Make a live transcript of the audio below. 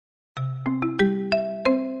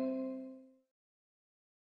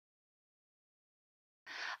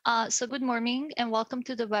Good morning and welcome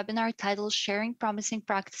to the webinar titled Sharing Promising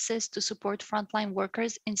Practices to Support Frontline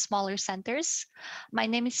Workers in Smaller Centers. My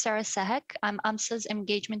name is Sarah Sehek. I'm AMSA's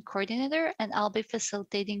Engagement Coordinator and I'll be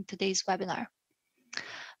facilitating today's webinar.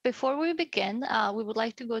 Before we begin, we would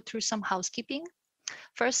like to go through some housekeeping.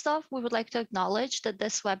 First off, we would like to acknowledge that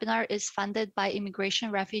this webinar is funded by Immigration,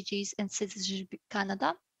 Refugees and Citizenship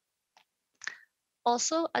Canada.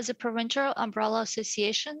 Also, as a provincial umbrella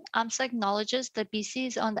association, AMSA acknowledges that BC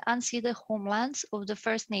is on the unceded homelands of the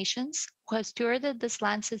First Nations who have stewarded this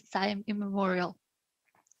land since time immemorial.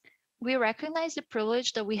 We recognize the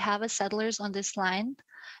privilege that we have as settlers on this land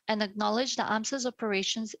and acknowledge that AMSA's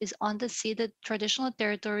operations is on the ceded traditional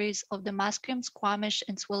territories of the Musqueam, Squamish,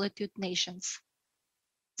 and Tsleil-Waututh nations.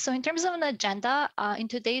 So in terms of an agenda, in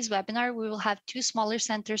today's webinar, we will have two smaller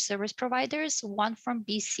center service providers, one from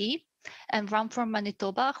BC and one from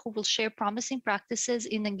Manitoba, who will share promising practices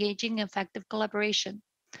in engaging in effective collaboration.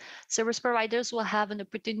 Service providers will have an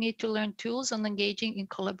opportunity to learn tools on engaging in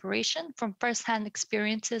collaboration from firsthand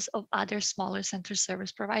experiences of other smaller center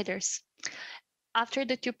service providers. After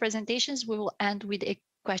the two presentations, we will end with a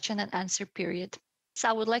question and answer period. So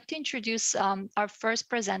I would like to introduce our first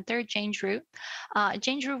presenter, Jane Drew.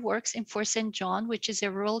 Jane Drew works in Fort St. John, which is a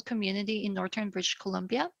rural community in northern British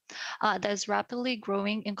Columbia that is rapidly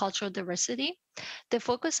growing in cultural diversity. The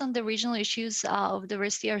focus on the regional issues of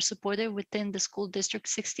diversity are supported within the School District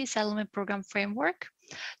 60 Settlement Program framework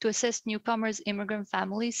to assist newcomers, immigrant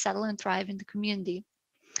families settle and thrive in the community.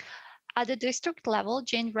 At the district level,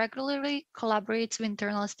 Jane regularly collaborates with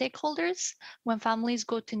internal stakeholders. When families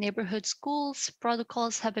go to neighborhood schools,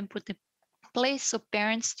 protocols have been put in place so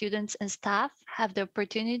parents, students, and staff have the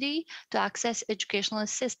opportunity to access educational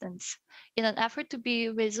assistance. In an effort to be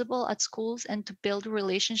visible at schools and to build a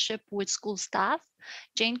relationship with school staff,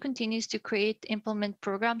 Jane continues to create implement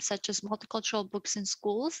programs such as multicultural books in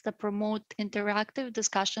schools that promote interactive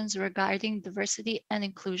discussions regarding diversity and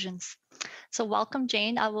inclusions. So welcome,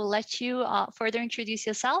 Jane. I will let you further introduce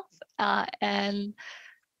yourself and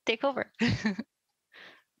take over.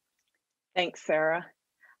 Thanks, Sarah.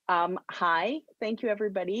 Hi, thank you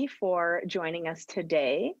everybody for joining us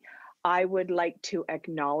today. I would like to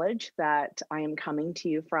acknowledge that I am coming to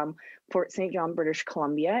you from Fort St. John, British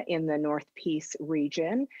Columbia in the North Peace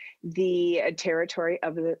region, the territory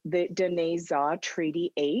of the Denaza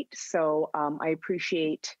Treaty 8. So I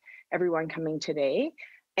appreciate everyone coming today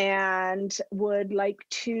and would like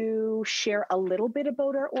to share a little bit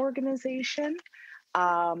about our organization.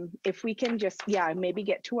 If we can just, maybe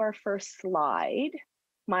get to our first slide.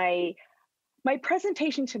 My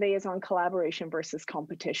presentation today is on collaboration versus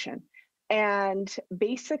competition. And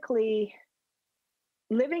basically,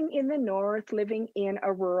 living in the North, living in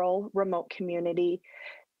a rural, remote community,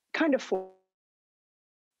 kind of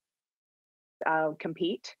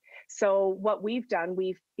compete. So what we've done,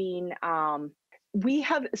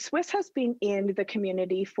 Swiss has been in the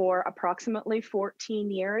community for approximately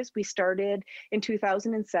 14 years. We started in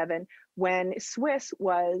 2007 when Swiss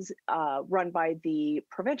was run by the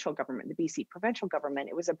provincial government, the BC provincial government.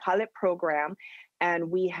 It was a pilot program,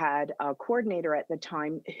 and we had a coordinator at the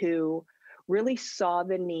time who really saw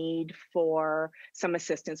the need for some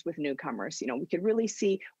assistance with newcomers. You know, we could really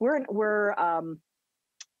see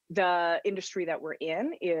the industry that we're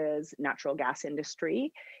in is natural gas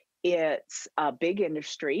industry. It's a big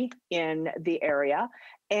industry in the area,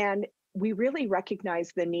 and we really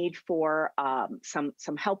recognize the need for some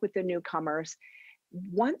help with the newcomers.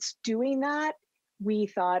 Once doing that, we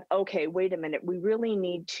thought, okay, wait a minute, we really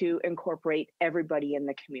need to incorporate everybody in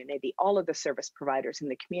the community, all of the service providers in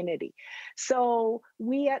the community. So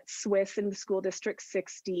we at Swiss in the School District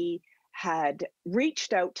 60 had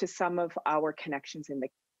reached out to some of our connections in the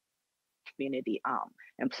community,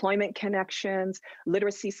 employment connections,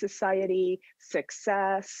 literacy society,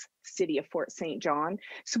 success, city of Fort St. John.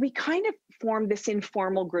 So we kind of formed this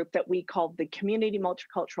informal group that we called the Community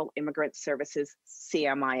Multicultural Immigrant Services,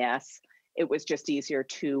 CMIS. It was just easier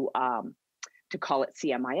to call it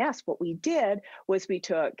CMIS. What we did was we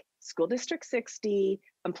took School District 60,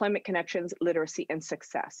 employment connections, literacy, and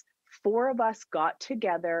success. 4 of us got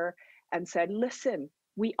together and said, listen,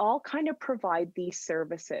 we all kind of provide these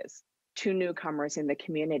services to newcomers in the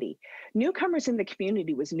community. Newcomers in the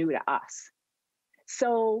community was new to us.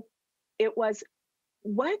 So it was,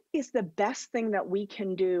 what is the best thing that we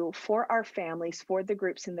can do for our families, for the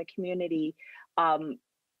groups in the community,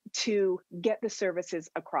 to get the services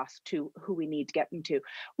across to who we need to get them to?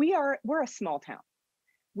 We're a small town.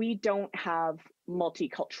 We don't have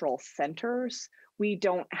multicultural centers. We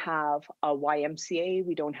don't have a YMCA.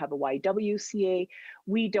 We don't have a YWCA.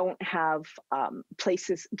 We don't have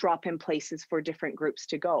places, drop in places for different groups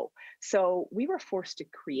to go. So we were forced to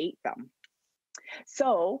create them.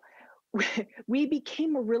 So we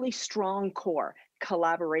became a really strong core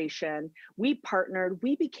collaboration. We partnered,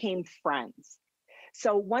 we became friends.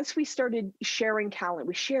 So once we started sharing calendar,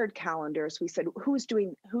 we shared calendars. We said who's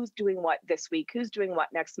doing what this week, who's doing what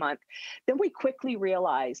next month. Then we quickly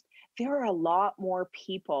realized there are a lot more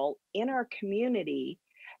people in our community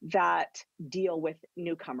that deal with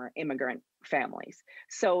newcomer immigrant families.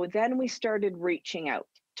 So then we started reaching out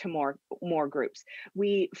to more groups.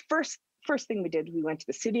 We first thing we did, we went to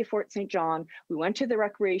the city of Fort St. John. We went to the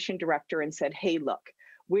recreation director and said, hey, look,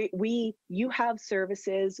 you have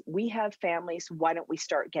services, we have families, why don't we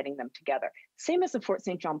start getting them together? Same as the Fort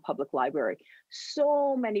St. John Public Library.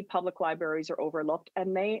 So many public libraries are overlooked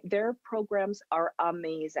and their programs are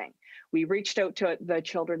amazing. We reached out to the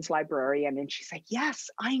children's librarian and she's like, yes,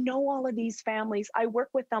 I know all of these families. I work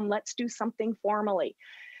with them. Let's do something formally.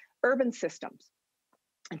 Urban Systems,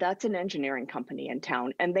 that's an engineering company in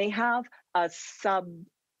town, and they have a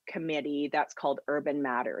subcommittee that's called Urban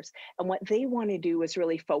Matters. And what they want to do is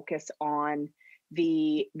really focus on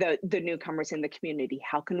the newcomers in the community.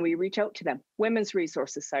 How can we reach out to them? Women's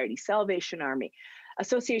Resource Society, Salvation Army,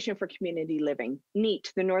 Association for Community Living,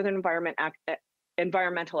 NEAT, the Northern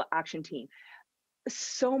Environmental Action Team.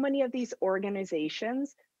 So many of these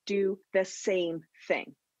organizations do the same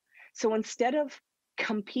thing. So instead of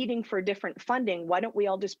competing for different funding, why don't we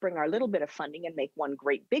all just bring our little bit of funding and make one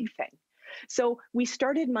great big thing? So we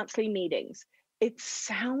started monthly meetings. It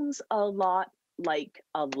sounds a lot like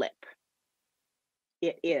a LIP.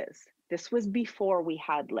 It is. This was before we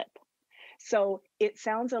had LIP. So it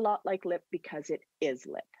sounds a lot like LIP because it is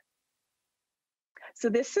LIP. So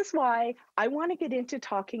this is why I want to get into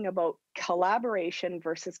talking about collaboration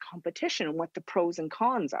versus competition and what the pros and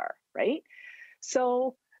cons are, right?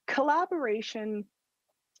 So collaboration,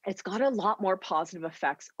 it's got a lot more positive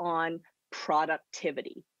effects on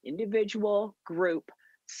productivity, individual, group,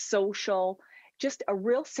 social, just a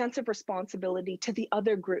real sense of responsibility to the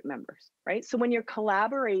other group members, right? So when you're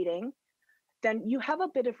collaborating, then you have a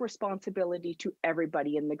bit of responsibility to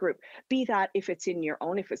everybody in the group, be that if it's in your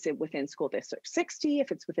own, if it's within School District 60,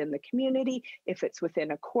 if it's within the community, if it's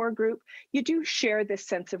within a core group, you do share this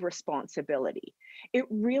sense of responsibility. It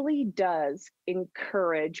really does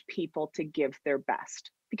encourage people to give their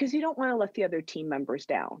best because you don't want to let the other team members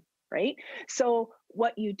down, right? So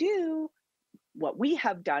what you do, what we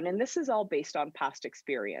have done, and this is all based on past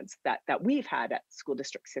experience that we've had at School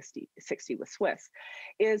District 60 with Swiss,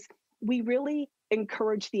 is we really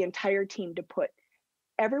encourage the entire team to put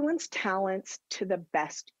everyone's talents to the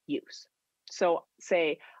best use. So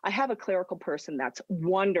say, I have a clerical person that's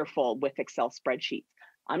wonderful with Excel spreadsheets.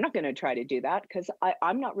 I'm not going to try to do that because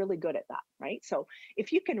I'm not really good at that, right? So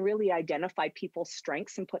if you can really identify people's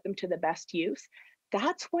strengths and put them to the best use,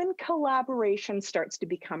 that's when collaboration starts to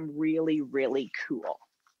become really, really cool.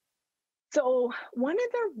 So one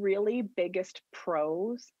of the really biggest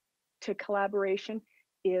pros to collaboration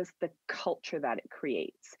is the culture that it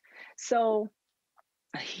creates. So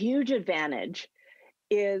a huge advantage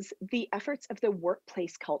is the efforts of the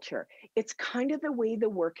workplace culture. It's kind of the way the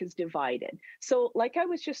work is divided. So like I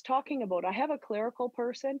was just talking about, I have a clerical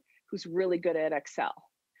person who's really good at Excel.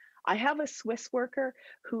 I have a Swiss worker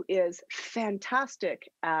who is fantastic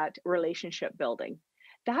at relationship building.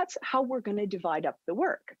 That's how we're going to divide up the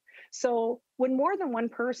work. So when more than one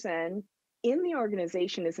person in the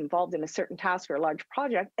organization is involved in a certain task or a large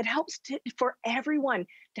project, it helps for everyone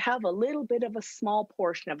to have a little bit of a small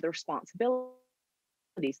portion of the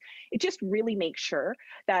responsibilities. It just really makes sure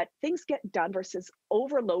that things get done versus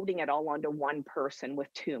overloading it all onto one person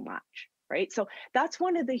with too much, right? So that's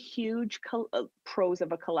one of the huge pros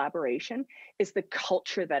of a collaboration is the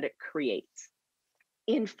culture that it creates.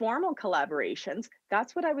 Informal collaborations,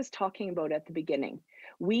 that's what I was talking about at the beginning.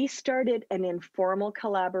 We started an informal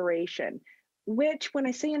collaboration, which when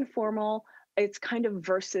I say informal, it's kind of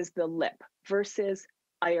versus the LIP, versus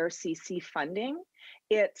IRCC funding.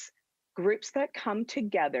 It's groups that come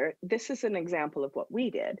together. This is an example of what we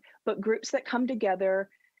did, but groups that come together,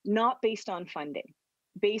 not based on funding,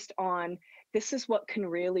 based on this is what can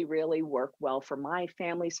really, really work well for my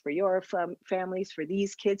families, for your families, for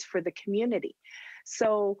these kids, for the community.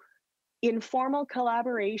 So informal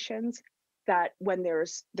collaborations that when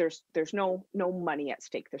there's no money at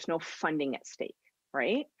stake, there's no funding at stake,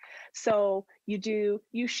 right? So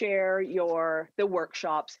you share the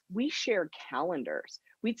workshops, we share calendars.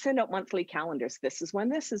 we'd send out monthly calendars. This is when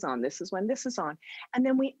this is on, this is when this is on. And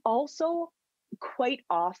then we also, quite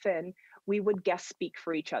often, we would guest speak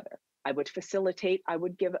for each other. I would facilitate, I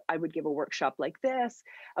would give a workshop like this.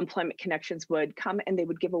 Employment Connections would come and they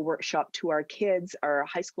would give a workshop to our kids, our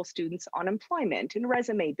high school students, on employment and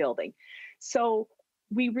resume building. So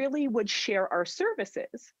we really would share our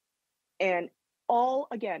services, and all,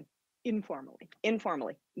 again,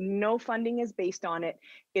 informally. No funding is based on it.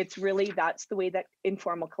 It's really, that's the way that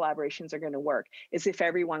informal collaborations are going to work, is if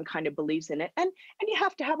everyone kind of believes in it. And you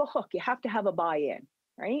have to have a hook, you have to have a buy-in,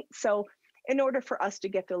 right? So in order for us to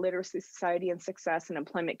get the Literacy Society and Success and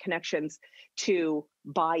Employment Connections to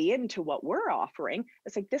buy into what we're offering,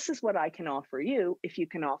 it's like, this is what I can offer you if you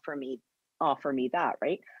can offer me that,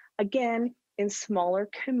 right? Again, in smaller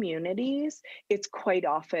communities, it's quite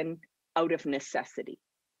often out of necessity.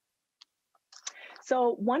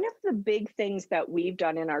 So one of the big things that we've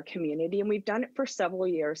done in our community, and we've done it for several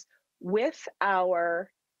years with our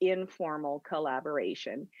informal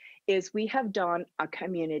collaboration, is we have done a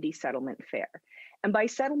community settlement fair. And by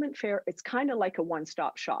settlement fair, it's kind of like a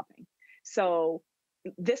one-stop shopping. So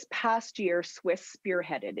this past year, Swiss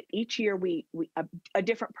spearheaded it. Each year, a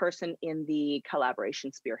different person in the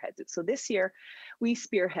collaboration spearheads it. So this year, we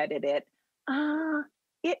spearheaded it.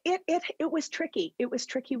 It was tricky. It was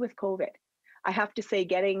tricky with COVID. I have to say,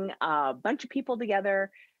 getting a bunch of people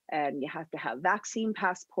together, and you have to have vaccine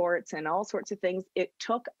passports and all sorts of things. It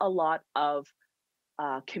took a lot of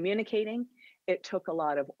communicating. It took a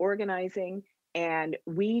lot of organizing. And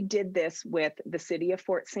we did this with the city of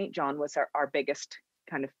Fort St. John, was our biggest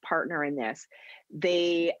kind of partner in this.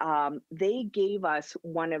 They gave us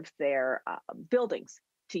one of their buildings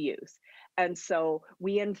to use. And so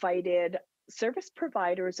we invited service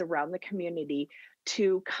providers around the community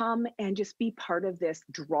to come and just be part of this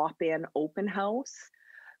drop-in open house.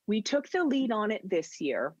 We took the lead on it this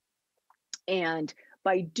year. And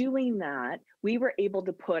by doing that, we were able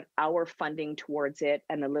to put our funding towards it,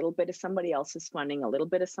 and a little bit of somebody else's funding, a little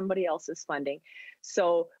bit of somebody else's funding.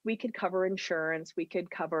 So we could cover insurance, we could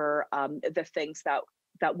cover the things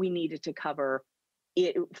that we needed to cover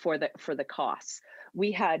it for the costs.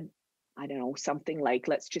 We had, I don't know, something like,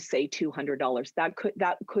 let's just say $200.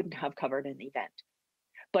 That couldn't have covered an event.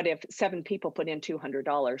 But if 7 people put in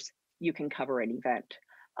 $200, you can cover an event.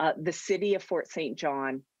 The city of Fort St.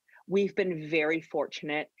 John, we've been very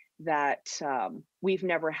fortunate that we've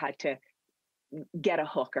never had to get a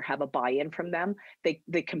hook or have a buy-in from them.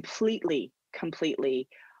 They completely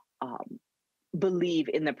believe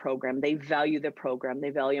in the program. They value the program.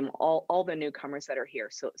 They value all the newcomers that are here.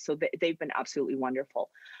 So they've been absolutely wonderful.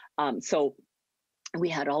 So we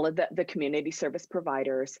had all of the community service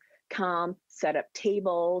providers come, set up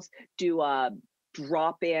tables, do a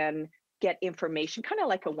drop-in, get information, kind of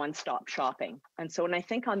like a one-stop shopping. And so, and I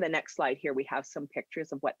think on the next slide here, we have some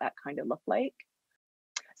pictures of what that kind of looked like.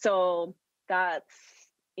 So that's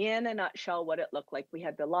in a nutshell what it looked like. We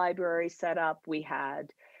had the library set up. We had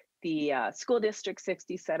the School District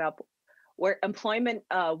 60 set up, where employment,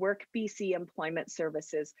 Work BC Employment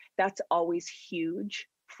Services, that's always huge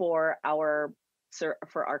for our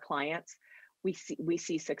clients. We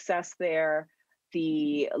see success there.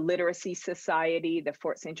 The Literacy Society, the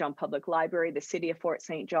Fort St. John Public Library, the City of Fort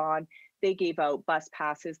St. John, they gave out bus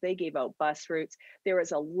passes, they gave out bus routes. There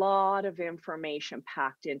was a lot of information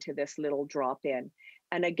packed into this little drop-in.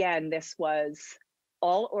 And again, this was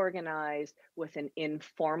all organized with an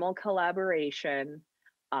informal collaboration.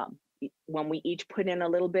 When we each put in a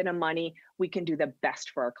little bit of money, we can do the best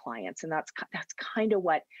for our clients. And that's kind of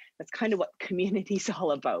what community's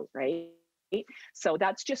all about, right? So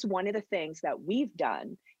that's just one of the things that we've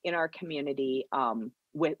done in our community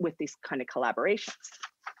with these kind of collaborations.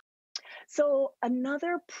 So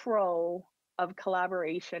another pro of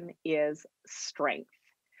collaboration is strength.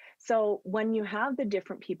 So when you have the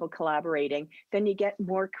different people collaborating, then you get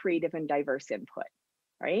more creative and diverse input,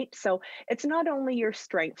 right? So it's not only your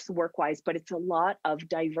strengths work-wise, but it's a lot of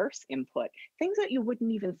diverse input, things that you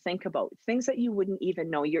wouldn't even think about, things that you wouldn't even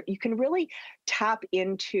know. You can really tap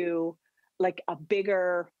into like a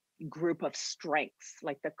bigger group of strengths,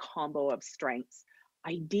 like the combo of strengths,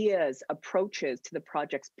 ideas, approaches to the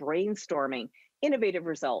projects, brainstorming, innovative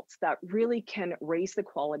results that really can raise the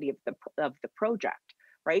quality of the project,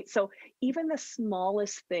 right? So even the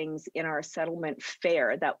smallest things in our settlement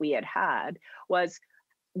fair that we had was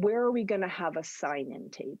where are we going to have a sign-in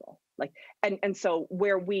table? Like, and so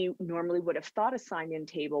where we normally would have thought a sign-in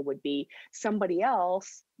table would be, somebody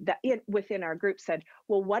else that within our group said,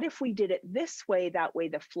 well, what if we did it this way? That way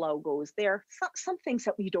the flow goes there. Some things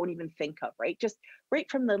that we don't even think of, right? Just right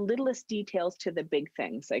from the littlest details to the big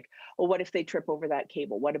things. Like, well, what if they trip over that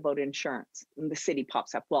cable? What about insurance? And the city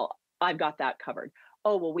pops up. Well, I've got that covered.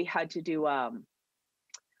 Oh, well, we had to do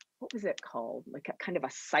what was it called? Like a kind of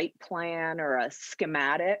a site plan or a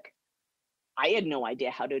schematic. I had no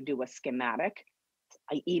idea how to do a schematic.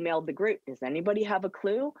 I emailed the group. Does anybody have a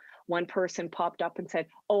clue? One person popped up and said,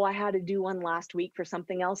 oh, I had to do one last week for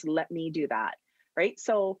something else. Let me do that. Right.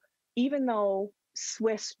 So even though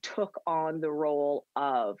Swiss took on the role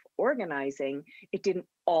of organizing, it didn't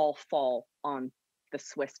all fall on the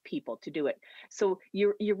Swiss people to do it. So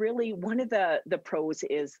you're really, one of the pros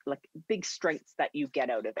is like big strengths that you get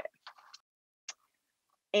out of it.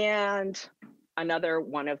 And another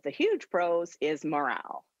one of the huge pros is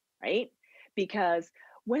morale, right? Because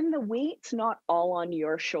when the weight's not all on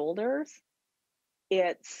your shoulders,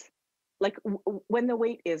 it's like when the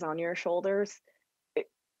weight is on your shoulders,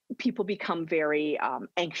 people become very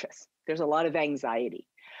anxious. There's a lot of anxiety.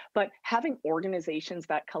 But having organizations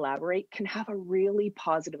that collaborate can have a really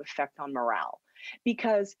positive effect on morale,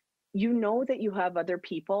 because you know that you have other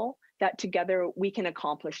people that together we can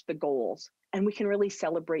accomplish the goals, and we can really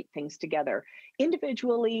celebrate things together.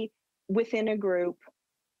 Individually, within a group,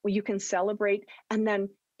 you can celebrate. And then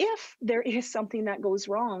if there is something that goes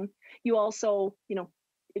wrong, you also,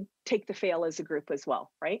 take the fail as a group as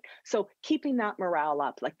well, right? So keeping that morale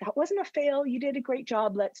up, like, that wasn't a fail, you did a great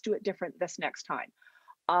job, let's do it different this next time.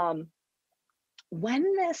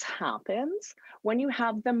 When this happens, when you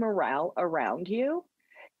have the morale around you,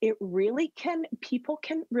 it really people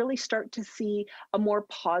can really start to see a more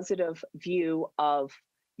positive view of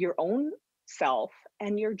your own self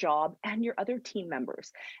and your job and your other team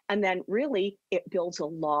members. And then really it builds a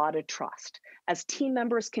lot of trust. As team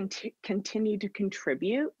members continue to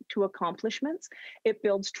contribute to accomplishments, it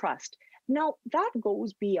builds trust. Now that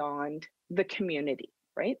goes beyond the community,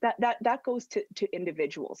 right? That goes to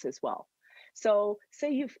individuals as well. So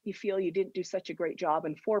say you feel you didn't do such a great job,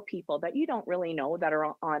 and 4 people that you don't really know that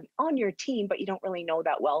are on your team, but you don't really know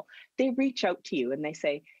that well, they reach out to you and they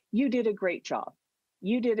say, you did a great job.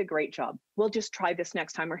 You did a great job. We'll just try this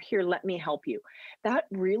next time, or here, let me help you. That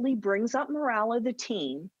really brings up morale of the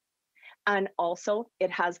team. And also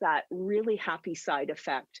it has that really happy side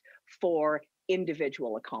effect for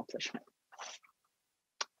individual accomplishment.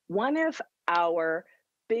 One of our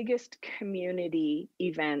biggest community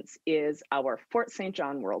events is our Fort St.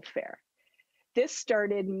 John World Fair. This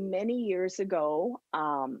started many years ago.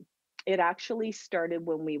 It actually started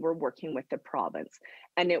when we were working with the province,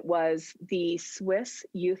 and it was the Swiss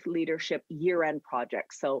Youth Leadership Year-End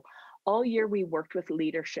Project. So all year we worked with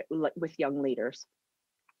leadership, with young leaders,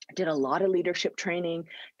 did a lot of leadership training.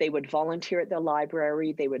 They would volunteer at the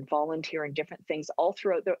library. They would volunteer in different things all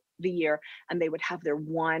throughout the year, and they would have their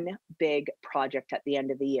one big project at the end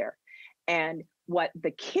of the year. And what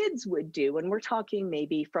the kids would do, and we're talking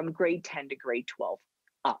maybe from grade 10 to grade 12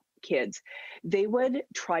 up kids, they would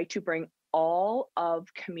try to bring all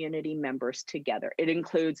of community members together. It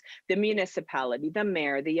includes the municipality, the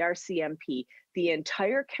mayor, the RCMP. The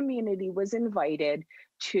entire community was invited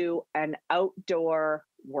to an outdoor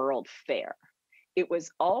World Fair. It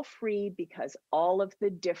was all free because all of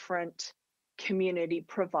the different community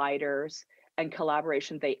providers and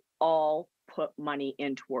collaboration, they all put money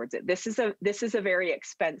in towards it. This is a very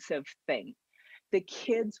expensive thing. The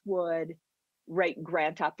kids would write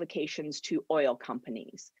grant applications to oil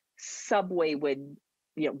companies. Subway would,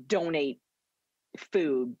 donate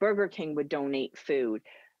food. Burger King would donate food.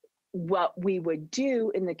 What we would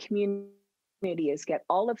do in the community is get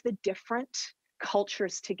all of the different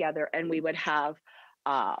cultures together, and we would have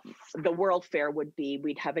the World Fair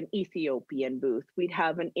we'd have an Ethiopian booth, we'd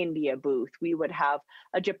have an India booth, we would have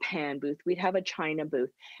a Japan booth, we'd have a China booth.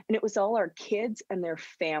 And it was all our kids and their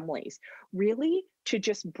families, really to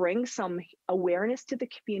just bring some awareness to the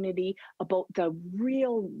community about the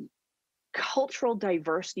real cultural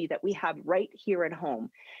diversity that we have right here at home.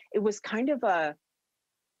 It was kind of a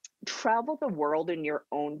travel the world in your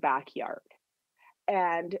own backyard.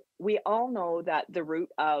 And we all know that the root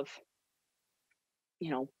of,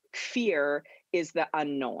 fear is the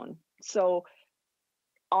unknown. So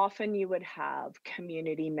often you would have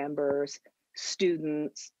community members,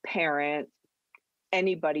 students, parents,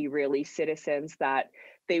 anybody really, citizens, that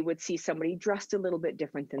they would see somebody dressed a little bit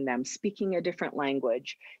different than them, speaking a different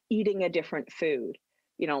language, eating a different food.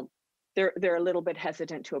 they're a little bit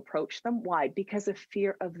hesitant to approach them. Why? Because of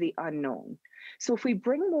fear of the unknown. So if we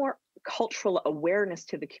bring more cultural awareness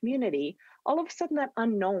to the community, all of a sudden that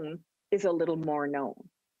unknown is a little more known.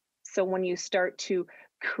 So when you start to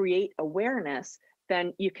create awareness,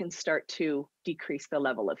 then you can start to decrease the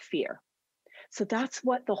level of fear. So that's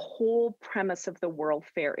what the whole premise of the World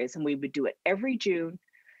Fair is. And we would do it every June.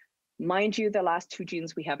 Mind you, the last 2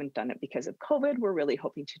 Junes, we haven't done it because of COVID. We're really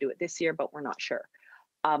hoping to do it this year, but we're not sure.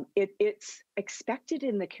 It's expected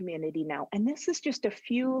in the community now. And this is just a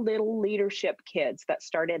few little leadership kids that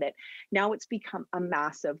started it. Now it's become a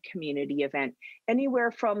massive community event.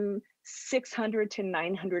 Anywhere from 600 to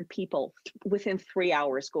 900 people within 3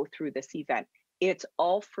 hours go through this event. It's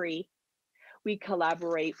all free. We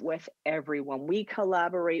collaborate with everyone. We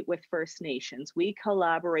collaborate with First Nations. We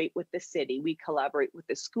collaborate with the city. We collaborate with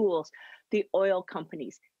the schools, the oil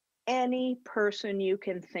companies. Any person you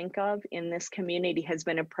can think of in this community has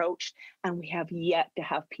been approached, and we have yet to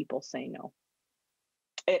have people say no.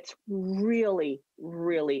 It's really,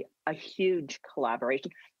 really a huge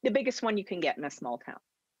collaboration. The biggest one you can get in a small town.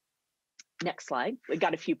 Next slide. We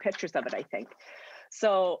got a few pictures of it, I think.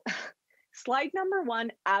 So slide number 1,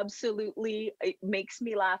 absolutely, it makes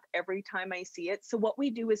me laugh every time I see it. So what we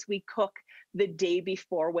do is we cook the day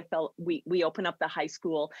before we open up the high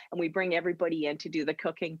school, and we bring everybody in to do the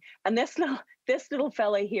cooking. And this little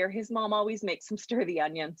fella here, his mom always makes him stir the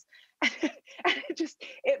onions. And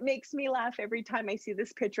it makes me laugh every time I see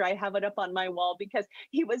this picture. I have it up on my wall because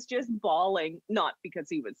he was just bawling, not because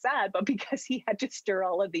he was sad, but because he had to stir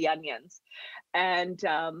all of the onions. And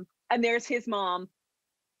there's his mom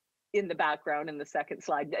in the background in the second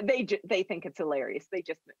slide. They think it's hilarious.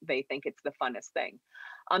 They think it's the funnest thing.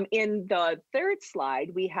 In the third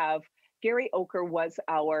slide, we have Gary Oker was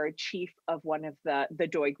our chief of one of the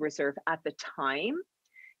Doig Reserve at the time.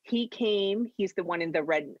 He came, he's the one in the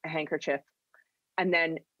red handkerchief. And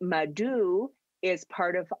then Madhu is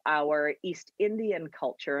part of our East Indian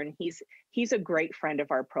culture, and he's a great friend of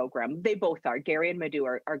our program. They both are. Gary and Madhu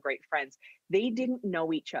are great friends. They didn't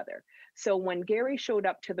know each other. So when Gary showed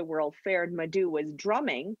up to the World Fair and Madhu was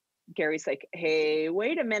drumming, Gary's like, hey,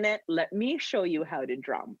 wait a minute, let me show you how to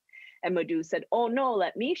drum. And Madhu said, oh no,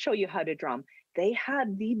 let me show you how to drum. They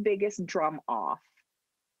had the biggest drum off.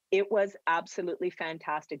 It was absolutely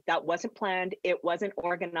fantastic. That wasn't planned. It wasn't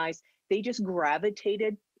organized. They just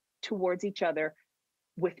gravitated towards each other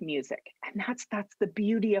with music. And that's the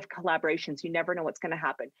beauty of collaborations. You never know what's going to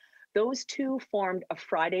happen. Those two formed a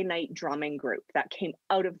Friday night drumming group that came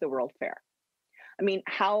out of the World Fair. I mean,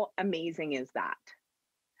 how amazing is that?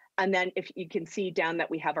 And then if you can see down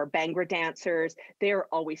that we have our Bhangra dancers, they're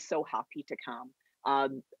always so happy to come.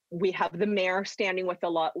 We have the mayor standing with a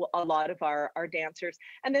lot of our dancers,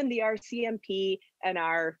 and then the RCMP and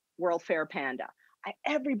our World Fair Panda.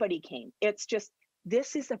 Everybody came. It's just,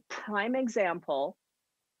 this is a prime example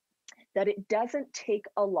that it doesn't take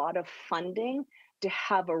a lot of funding to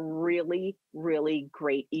have a really, really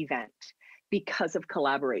great event because of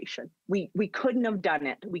collaboration. We couldn't have done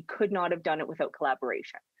it. We could not have done it without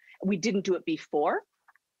collaboration. We didn't do it before,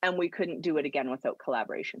 and we couldn't do it again without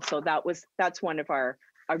collaboration. So that's one of our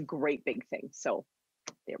great big things. So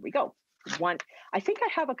there we go. I think I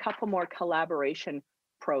have a couple more collaboration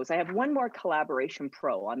pros. I have one more collaboration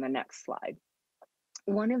pro on the next slide.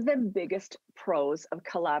 One of the biggest pros of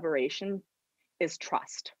collaboration is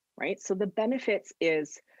trust, right? So the benefits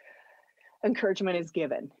is encouragement is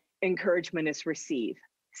given, encouragement is received,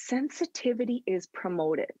 sensitivity is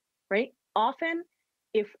promoted, right? Often,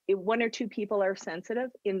 if one or two people are sensitive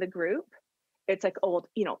in the group, it's like, oh,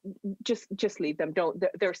 just leave them.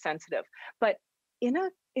 They're sensitive. But in a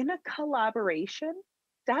collaboration,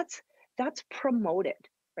 that's promoted,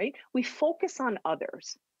 right? We focus on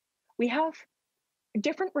others. We have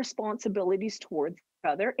different responsibilities towards each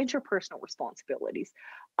other, interpersonal responsibilities.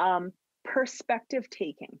 Perspective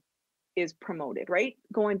taking is promoted, right?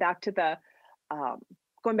 Going back to the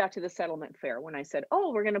settlement fair, when I said,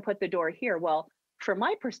 oh, we're going to put the door here. Well, from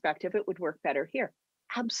my perspective, it would work better here.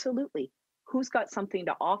 Absolutely. Who's got something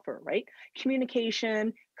to offer, right?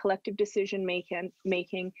 Communication, collective decision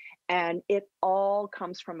making, and it all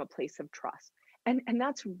comes from a place of trust. And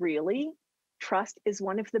that's really, trust is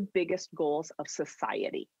one of the biggest goals of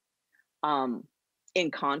society.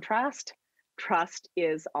 In contrast, trust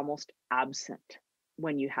is almost absent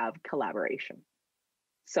when you have collaboration.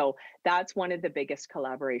 So that's one of the biggest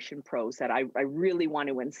collaboration pros that I really want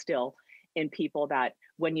to instill in people, that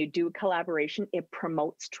when you do collaboration, it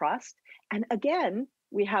promotes trust. And again,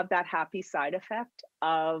 we have that happy side effect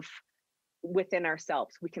of within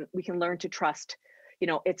ourselves. We can learn to trust,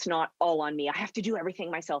 it's not all on me. I have to do everything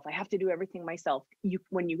myself. I have to do everything myself.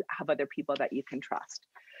 When you have other people that you can trust.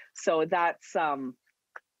 So that's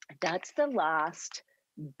the last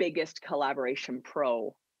biggest collaboration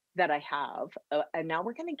pro that I have. And now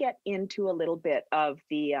we're going to get into a little bit of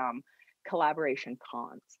the collaboration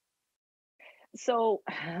cons. So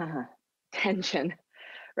tension,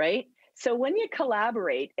 right? So when you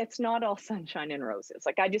collaborate, it's not all sunshine and roses.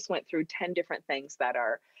 Like I just went through 10 different things that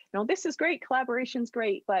are, this is great, collaboration's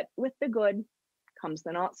great, but with the good comes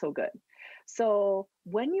the not so good. So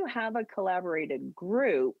when you have a collaborated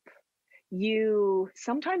group, you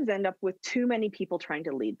sometimes end up with too many people trying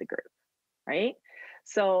to lead the group, right?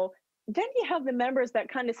 So then you have the members that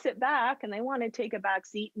kind of sit back and they want to take a back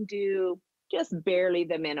seat and do just barely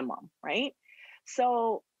the minimum, right?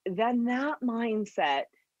 So then that mindset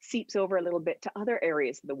seeps over a little bit to other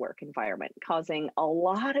areas of the work environment, causing a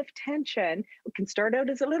lot of tension. It can start out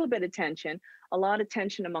as a little bit of tension, a lot of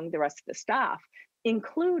tension among the rest of the staff,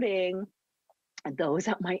 including those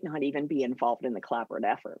that might not even be involved in the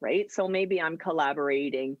collaborative effort, right? So maybe I'm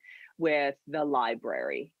collaborating with the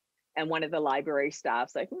library and one of the library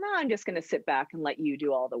staff's like, no, I'm just going to sit back and let you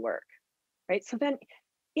do all the work, right? So then,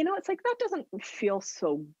 it's like, that doesn't feel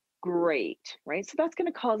so great, right? So that's going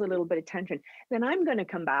to cause a little bit of tension. Then I'm going to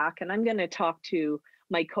come back and I'm going to talk to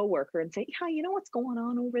my coworker and say, yeah, you know what's going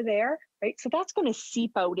on over there, right? So that's going to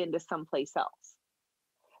seep out into someplace else.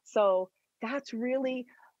 So that's really,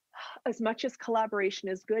 as much as collaboration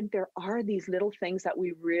is good, there are these little things that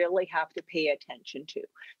we really have to pay attention to.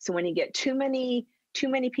 So when you get too many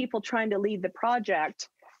people trying to lead the project,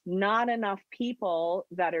 not enough people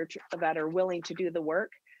that are willing to do the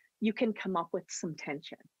work, you can come up with some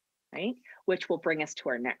tension, right? Which will bring us to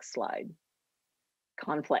our next slide.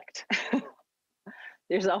 Conflict.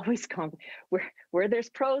 There's always conflict. Where there's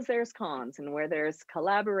pros, there's cons, and where there's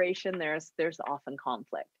collaboration, there's often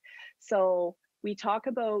conflict. So we talk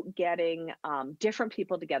about getting different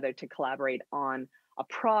people together to collaborate on a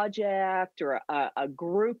project or a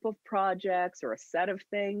group of projects or a set of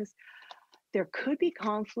things. There could be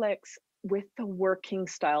conflicts with the working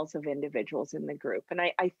styles of individuals in the group. And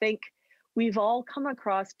I think we've all come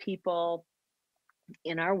across people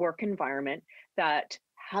in our work environment that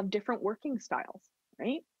have different working styles,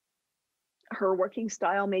 right? Her working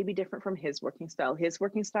style may be different from his working style. His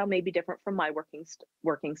working style may be different from my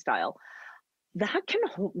working style. That can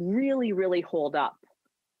really, really hold up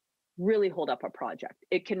a project.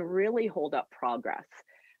 It can really hold up progress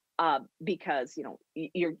because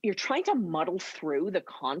you're trying to muddle through the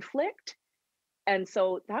conflict, and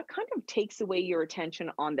so that kind of takes away your attention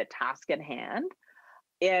on the task at hand,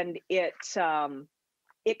 and it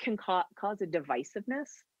can cause a divisiveness.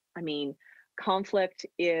 I mean, conflict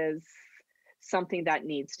is something that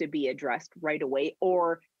needs to be addressed right away,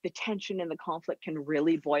 or the tension in the conflict can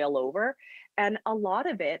really boil over. And a lot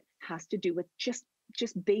of it has to do with just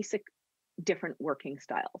basic different working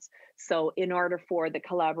styles. So in order for the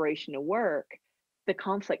collaboration to work, the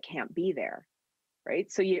conflict can't be there,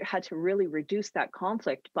 right? So you had to really reduce that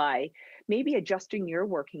conflict by maybe adjusting your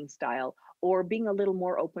working style or being a little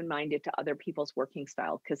more open-minded to other people's working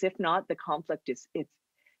style. Because if not, the conflict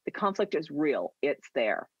is real. It's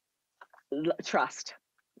there. Trust,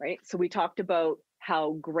 right? So we talked about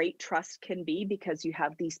how great trust can be because you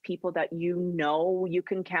have these people that you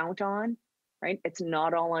can count on, right? It's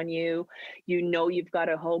not all on you. You've got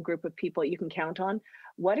a whole group of people you can count on.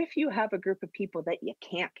 What if you have a group of people that you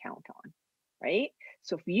can't count on, right?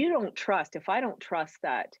 So if I don't trust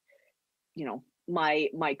that,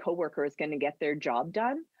 my coworker is going to get their job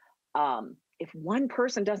done, if one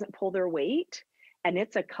person doesn't pull their weight and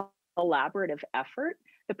it's a collaborative effort,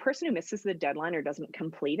 the person who misses the deadline or doesn't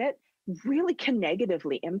complete it really can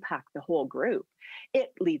negatively impact the whole group.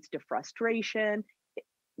 It leads to frustration.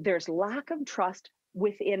 There's lack of trust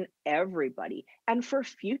within everybody. And for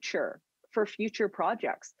future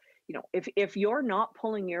projects, if you're not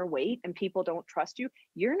pulling your weight and people don't trust you,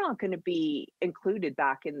 you're not going to be included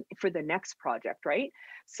back in for the next project, right?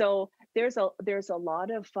 So there's a lot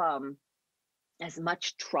of as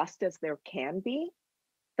much trust as there can be,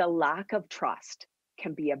 the lack of trust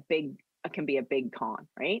can be a big con,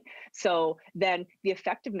 right? So then the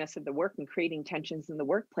effectiveness of the work and creating tensions in the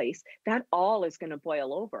workplace, that all is going to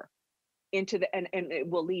boil over into and it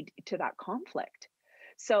will lead to that conflict.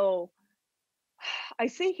 So I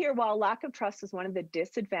see here, while lack of trust is one of the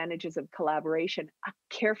disadvantages of collaboration, a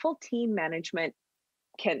careful team management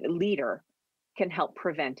leader can help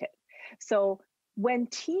prevent it. So when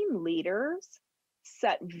team leaders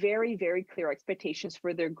set very, very clear expectations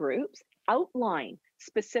for their groups, outline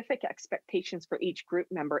specific expectations for each group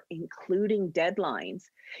member, including deadlines.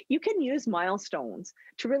 You can use milestones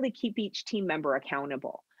to really keep each team member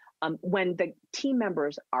accountable. When the team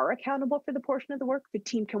members are accountable for the portion of the work, the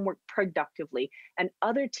team can work productively, and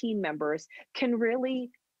other team members can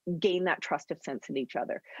really gain that trusted sense in each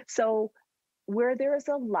other. So where there is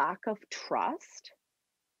a lack of trust,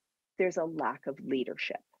 there's a lack of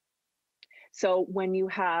leadership. So when you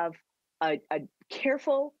have a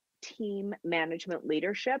careful team management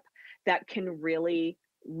leadership, that can really,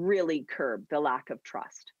 really curb the lack of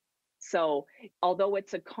trust. So although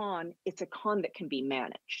it's a con that can be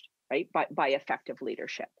managed, right, by effective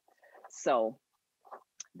leadership. So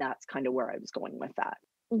that's kind of where I was going with that.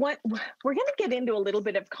 What we're going to get into a little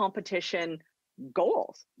bit of competition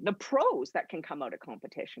goals, the pros that can come out of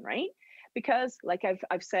competition, right? Because like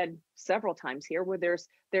I've said several times here, where there's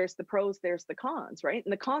the pros, there's the cons, right?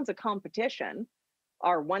 And the cons of competition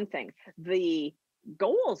are one thing. The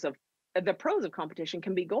pros of competition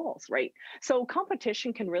can be goals, right? So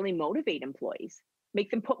competition can really motivate employees, make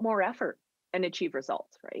them put more effort and achieve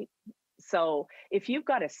results, right? So if you've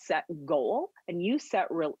got a set goal and you set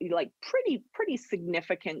pretty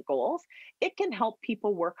significant goals, it can help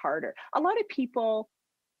people work harder. A lot of people,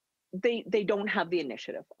 they don't have the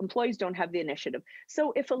initiative. Employees don't have the initiative.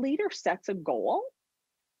 So if a leader sets a goal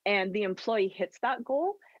and the employee hits that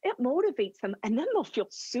goal, it motivates them, and then they'll feel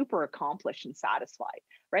super accomplished and satisfied,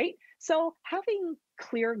 right? So having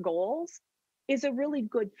clear goals is a really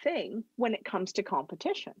good thing when it comes to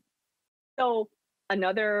competition. So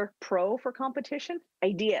another pro for competition,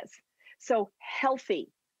 ideas. So healthy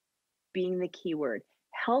being the key word.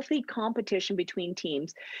 Healthy competition between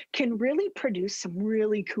teams can really produce some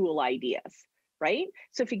really cool ideas, right?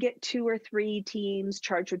 So if you get 2 or 3 teams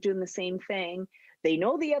charged with doing the same thing, they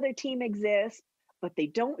know the other team exists, but they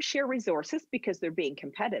don't share resources because they're being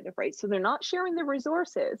competitive, right? So they're not sharing the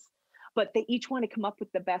resources, but they each want to come up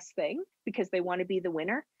with the best thing because they want to be the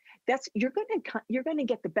winner. You're going to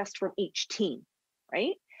get the best from each team,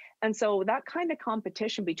 right? And so that kind of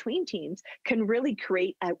competition between teams can really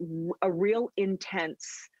create a real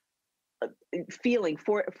intense feeling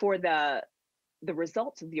for the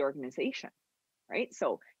results of the organization, right?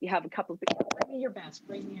 So you have a couple of people, bring me your best,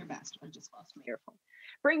 bring me your best. I just lost my earphone.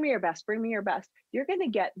 Bring me your best, bring me your best. You're going to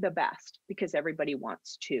get the best because everybody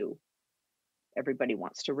wants to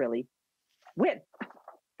really win.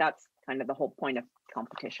 That's kind of the whole point of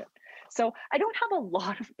competition. So I don't have a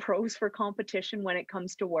lot of pros for competition when it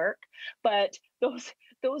comes to work, but those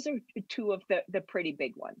are 2 of the pretty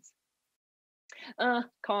big ones.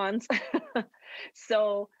 Cons.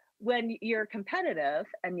 So when you're competitive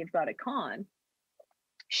and you've got a con,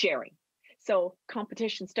 sharing. So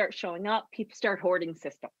competition starts showing up, people start hoarding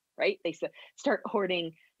system, right? They start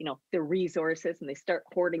hoarding, the resources, and they start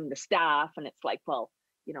hoarding the staff. And it's like, well,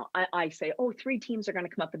 I say, 3 teams are going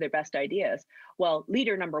to come up with their best ideas. Well,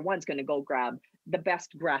 leader number 1 is going to go grab the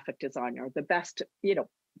best graphic designer, the best,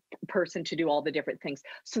 person to do all the different things.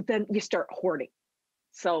 So then you start hoarding.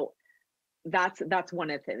 So that's one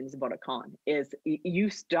of the things about a con is you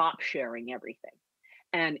stop sharing everything.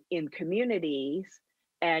 And in communities,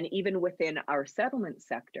 and even within our settlement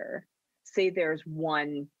sector, say there's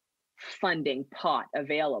one funding pot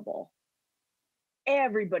available,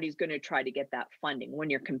 everybody's going to try to get that funding.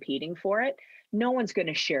 When you're competing for it, no one's going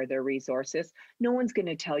to share their resources. No one's going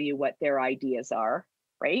to tell you what their ideas are,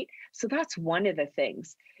 right? So that's one of the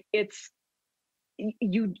things. It's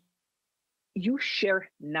you share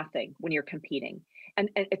nothing when you're competing,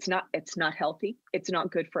 and it's not healthy. It's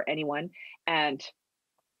not good for anyone. And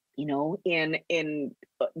in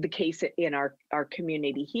the case in our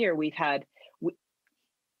community here, we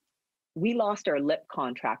lost our LIP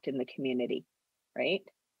contract in the community, right?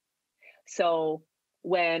 So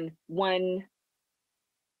when one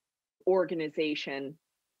organization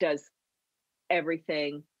does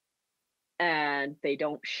everything and they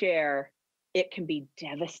don't share, it can be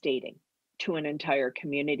devastating to an entire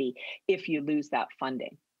community if you lose that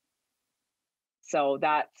funding. So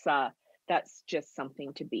that's just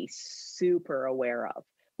something to be super aware of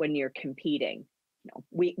when you're competing.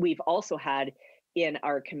 We've also had in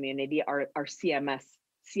our community, our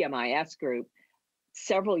CMIS group,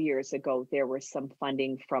 several years ago, there was some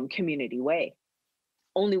funding from Community Way.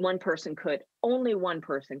 Only one person could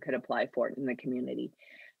apply for it in the community.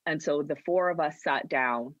 And so the 4 of us sat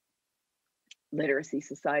down, Literacy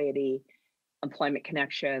Society, Employment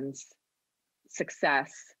Connections,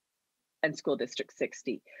 Success, and School District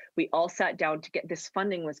 60. We all sat down to get this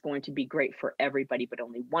funding. Was going to be great for everybody, but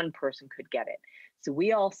only one person could get it. So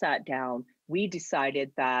we all sat down, we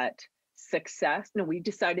decided that success. No, we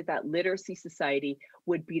decided that Literacy Society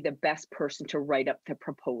would be the best person to write up the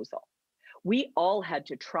proposal. We all had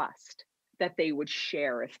to trust that they would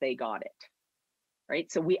share if they got it,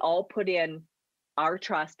 right? So we all put in our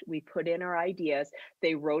trust, we put in our ideas,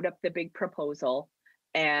 they wrote up the big proposal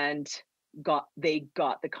and they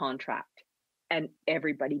got the contract, and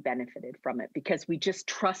everybody benefited from it because we just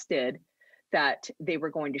trusted that they were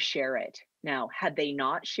going to share it. Now, had they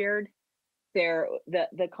not shared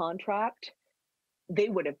the contract, they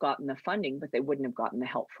would have gotten the funding, but they wouldn't have gotten the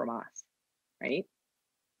help from us, right?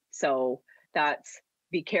 So that's,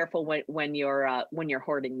 be careful when you're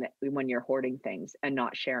hoarding things and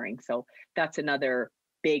not sharing. So that's another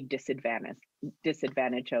big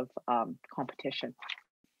disadvantage of competition.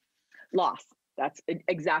 Loss. That's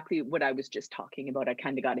exactly what I was just talking about. I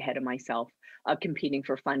kind of got ahead of myself. Competing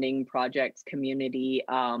for funding, projects, community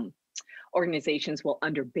organizations will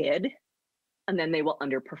underbid, and then they will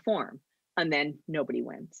underperform, and then nobody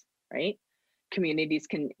wins, right? Communities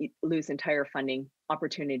can lose entire funding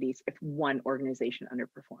opportunities if one organization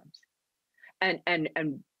underperforms. And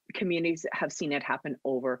communities have seen it happen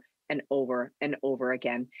over and over and over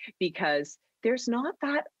again because there's not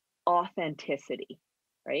that authenticity,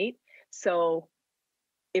 right? So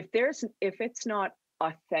if it's not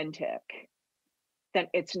authentic, then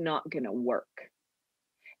it's not going to work.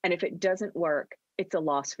 And if it doesn't work, it's a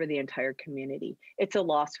loss for the entire community. It's a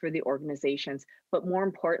loss for the organizations, but more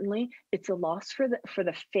importantly, it's a loss for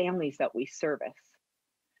the families that we service.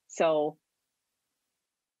 So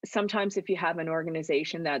sometimes if you have an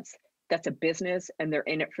organization that's a business and they're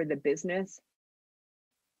in it for the business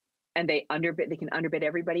and they can underbid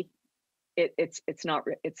everybody, it's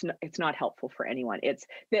not helpful for anyone. It's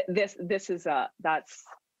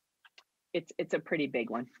a pretty big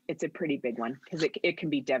one. It's a pretty big one because it can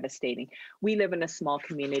be devastating. We live in a small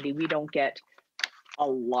community. We don't get a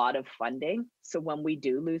lot of funding. So when we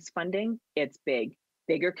do lose funding, it's big.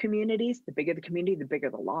 Bigger communities, the bigger the community, the bigger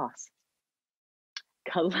the loss.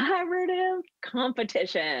 Collaborative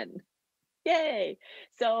competition. Yay.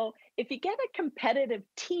 So if you get a competitive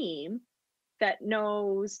team that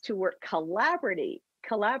knows to work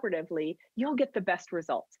collaboratively, you'll get the best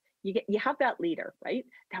results. You have that leader, right?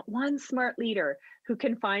 That one smart leader who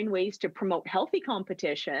can find ways to promote healthy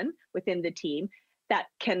competition within the team that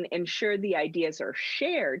can ensure the ideas are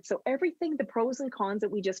shared. So everything, the pros and cons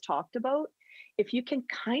that we just talked about, if you can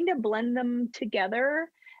kind of blend them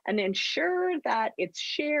together and ensure that it's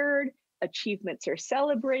shared, achievements are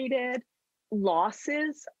celebrated,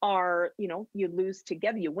 losses are, you lose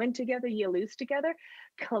together, you win together, you lose together.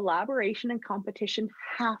 Collaboration and competition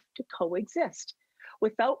have to coexist.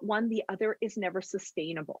 Without one, the other is never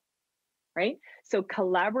sustainable, right? So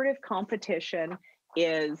collaborative competition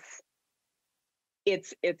is,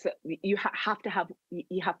 you have to have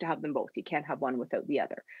them both. You can't have one without the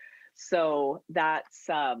other. So that's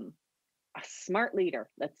a smart leader.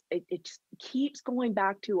 It just keeps going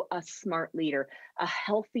back to a smart leader, a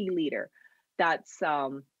healthy leader that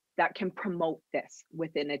can promote this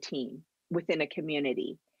within a team, within a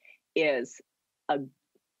community, is a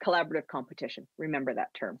collaborative competition. Remember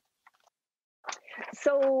that term.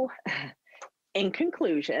 So in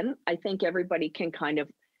conclusion, I think everybody can kind of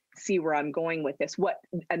see where I'm going with this.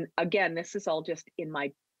 And again, this is all just in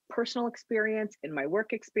my personal experience, in my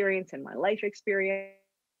work experience, in my life experience.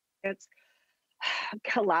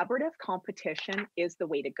 Collaborative competition is the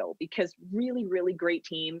way to go because really, really great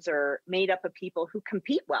teams are made up of people who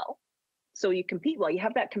compete well. So you compete well, you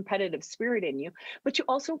have that competitive spirit in you, but you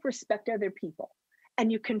also respect other people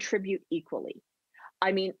and you contribute equally.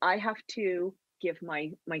 I mean, I have to give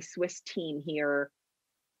my Swiss team here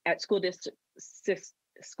at School District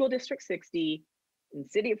 60 in the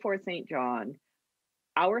city of Fort St. John,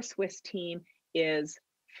 our Swiss team is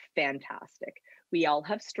fantastic. We all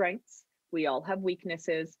have strengths, we all have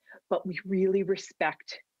weaknesses, but we really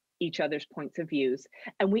respect each other's points of views,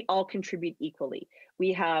 and we all contribute equally.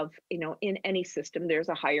 We have, in any system, there's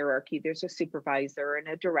a hierarchy, there's a supervisor and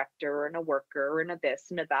a director and a worker and a this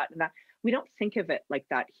and a that and that. We don't think of it like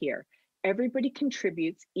that here. Everybody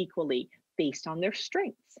contributes equally based on their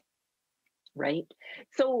strengths, right?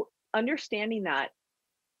 So understanding that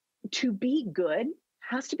to be good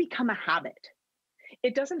has to become a habit.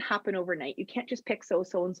 It doesn't happen overnight. You can't just pick so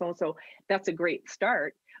and so. That's a great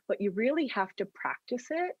start, but you really have to practice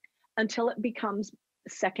it until it becomes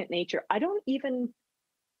second nature. I don't even,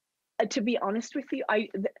 to be honest with you,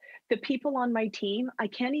 the people on my team, I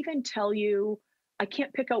can't even tell you, I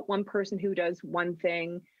can't pick out one person who does one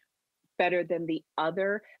thing better than the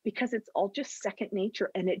other, because it's all just second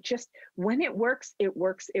nature. And it just, when it works, it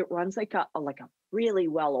works. It runs like a really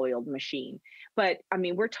well-oiled machine. But I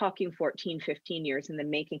mean, we're talking 14, 15 years in the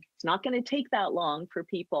making. It's not going to take that long for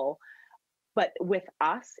people. But with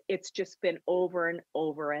us, it's just been over and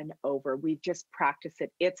over and over. We just practice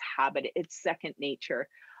it. It's habit. It's second nature.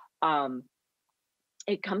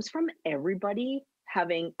 It comes from everybody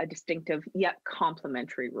having a distinctive yet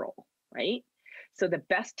complementary role, right? So the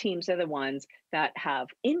best teams are the ones that have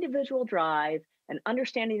individual drive and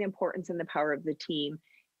understanding the importance and the power of the team.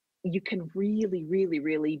 You can really, really,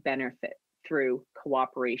 really benefit through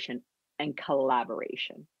cooperation and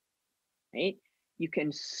collaboration, right? You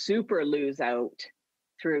can super lose out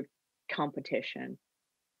through competition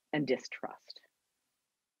and distrust.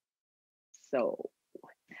 So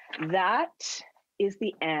that is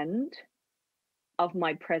the end of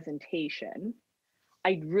my presentation.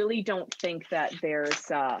 I really don't think that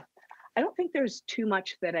I don't think there's too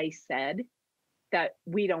much that I said that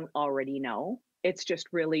we don't already know. It's just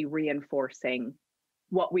really reinforcing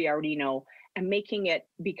what we already know and making it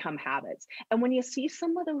become habits. And when you see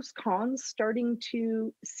some of those cons starting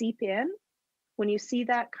to seep in, when you see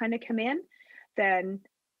that kind of come in, then,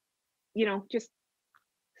 you know, just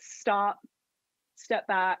stop, step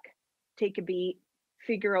back, take a beat,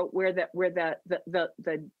 figure out where the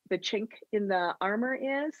chink in the armor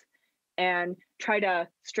is, and try to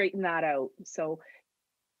straighten that out. So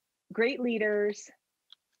great leaders,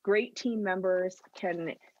 great team members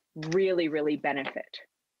can really, really benefit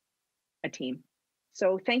a team.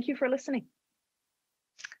 So thank you for listening.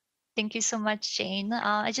 Thank you so much, Jane.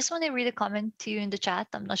 I just want to read a comment to you in the chat.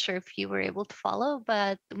 I'm not sure if you were able to follow,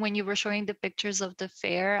 but when you were showing the pictures of the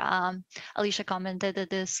fair, Alicia commented that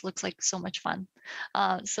this looks like so much fun.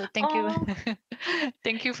 So thank you.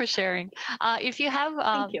 Thank you for sharing. If you have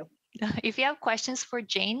Thank you. If you have questions for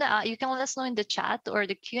Jane, you can let us know in the chat or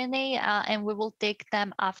the Q&A, and we will take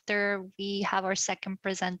them after we have our second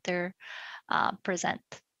presenter present.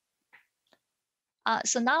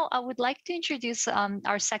 So now I would like to introduce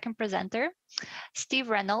our second presenter, Steve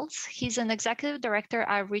Reynolds. He's an executive director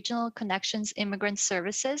at Regional Connections Immigrant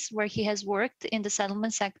Services, where he has worked in the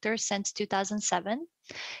settlement sector since 2007.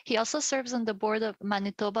 He also serves on the board of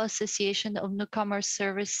Manitoba Association of Newcomer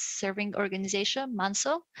Serving Organization,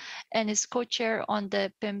 MANSO, and is co-chair on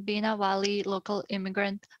the Pembina Valley Local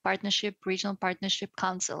Immigrant Partnership Regional Partnership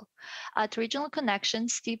Council. At Regional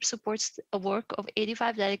Connections, Steve supports a work of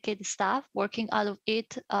 85 dedicated staff working out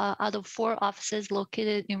of 4 offices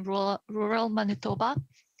located in rural Manitoba,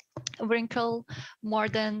 Wrinkle,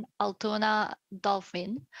 Morden, Altona,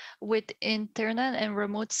 Dauphin, with internal and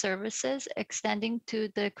remote services extending to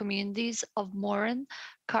the communities of Morin,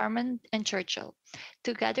 Carmen, and Churchill.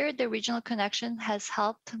 Together, the Regional Connection has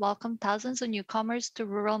helped welcome thousands of newcomers to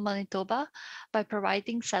rural Manitoba by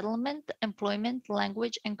providing settlement, employment,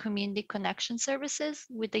 language, and community connection services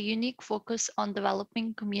with a unique focus on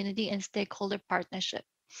developing community and stakeholder partnership.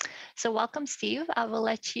 So welcome, Steve. I will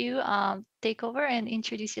let you take over and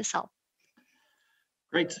introduce yourself.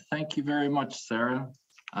 Great. Thank you very much, Sarah.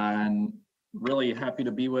 I'm really happy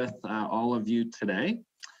to be with all of you today.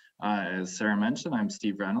 As Sarah mentioned, I'm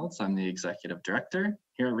Steve Reynolds. I'm the Executive Director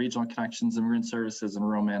here at Regional Connections Immigrant Services in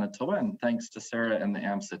rural Manitoba. And thanks to Sarah and the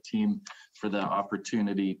AMSA team for the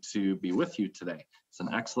opportunity to be with you today. It's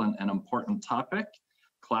an excellent and important topic,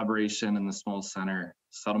 collaboration in the small center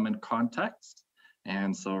settlement context.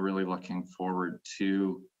 And so really looking forward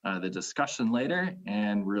to the discussion later,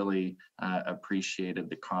 and really appreciated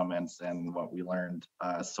the comments and what we learned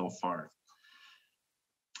so far.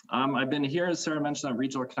 I've been here, as Sarah mentioned, at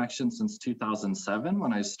Regional Connections since 2007,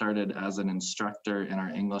 when I started as an instructor in our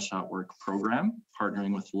English at Work program,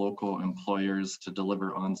 partnering with local employers to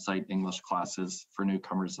deliver on-site English classes for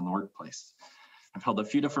newcomers in the workplace. I've held a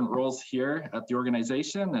few different roles here at the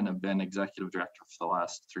organization and have been executive director for the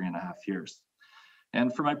last 3.5 years.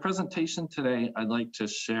 And for my presentation today, I'd like to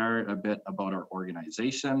share a bit about our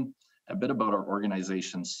organization, a bit about our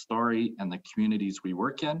organization's story and the communities we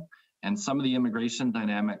work in, and some of the immigration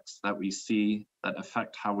dynamics that we see that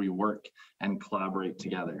affect how we work and collaborate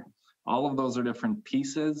together. All of those are different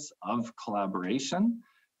pieces of collaboration,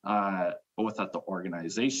 both at the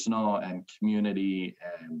organizational and community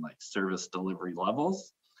and like service delivery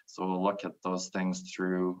levels. So we'll look at those things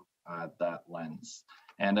through that lens.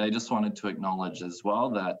 And I just wanted to acknowledge as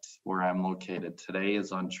well that where I'm located today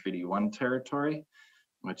is on Treaty 1 territory,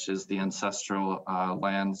 which is the ancestral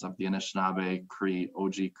lands of the Anishinaabe, Cree,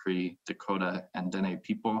 Oji-Cree, Dakota, and Dene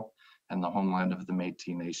people, and the homeland of the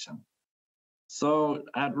Métis Nation. So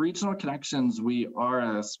at Regional Connections, we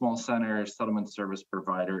are a small center settlement service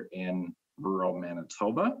provider in rural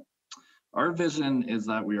Manitoba. Our vision is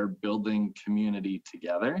that we are building community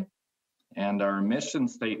together, and our mission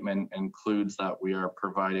statement includes that we are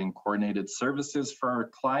providing coordinated services for our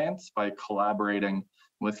clients by collaborating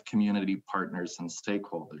with community partners and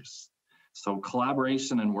stakeholders. So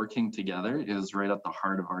collaboration and working together is right at the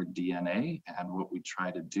heart of our DNA and what we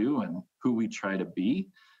try to do and who we try to be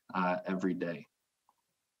every day.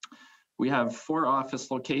 We have 4 office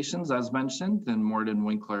locations, as mentioned, in Morden,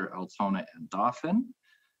 Winkler, Altona, and Dauphin.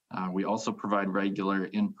 We also provide regular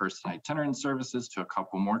in-person itinerant services to a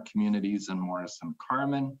couple more communities in Morris and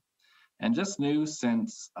Carman. And just new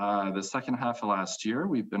since the second half of last year,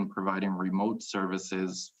 we've been providing remote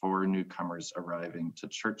services for newcomers arriving to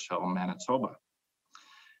Churchill, Manitoba.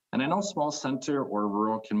 And I know small center or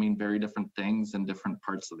rural can mean very different things in different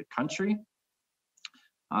parts of the country.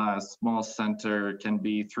 Small center can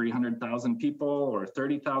be 300,000 people or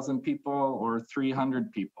 30,000 people or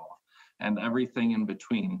 300 people and everything in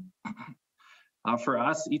between. For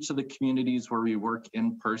us, each of the communities where we work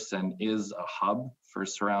in person is a hub for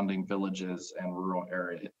surrounding villages and rural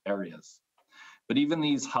areas. But even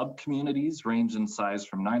these hub communities range in size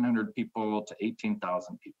from 900 people to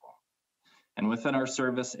 18,000 people. And within our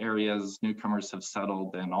service areas, newcomers have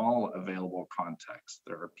settled in all available contexts.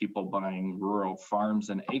 There are people buying rural farms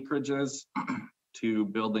and acreages to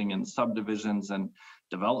building in subdivisions and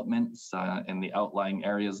developments in the outlying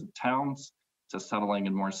areas of towns, to settling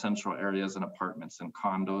in more central areas and apartments and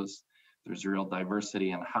condos. There's real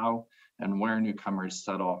diversity in how and where newcomers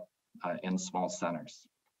settle in small centers.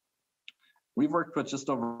 We've worked with just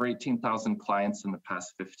over 18,000 clients in the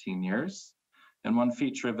past 15 years. And one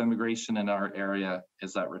feature of immigration in our area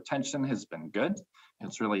is that retention has been good.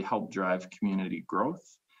 It's really helped drive community growth.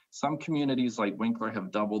 Some communities like Winkler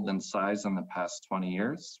have doubled in size in the past 20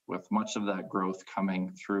 years, with much of that growth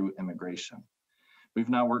coming through immigration. We've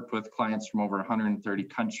now worked with clients from over 130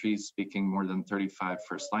 countries, speaking more than 35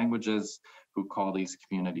 first languages, who call these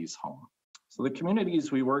communities home. So the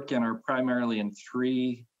communities we work in are primarily in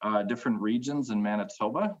 3 different regions in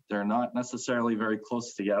Manitoba. They're not necessarily very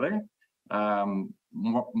close together.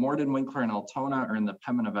 Morden, Winkler, and Altona are in the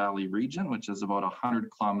Pembina Valley region, which is about 100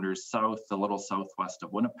 kilometers south, a little southwest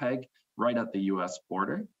of Winnipeg, right at the US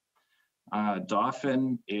border.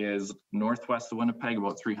 Dauphin is northwest of Winnipeg,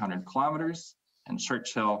 about 300 kilometers. And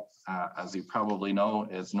Churchill, as you probably know,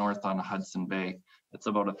 is north on Hudson Bay. It's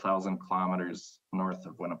about 1,000 kilometers north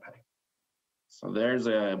of Winnipeg. So there's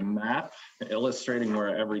a map illustrating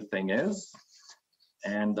where everything is,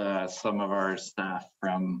 and some of our staff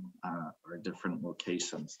from our different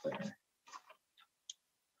locations there.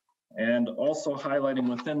 And also highlighting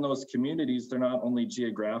within those communities, they're not only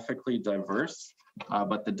geographically diverse,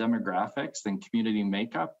 but the demographics and community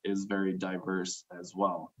makeup is very diverse as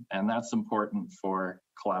well. And that's important for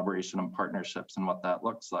collaboration and partnerships and what that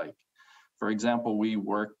looks like. For example, we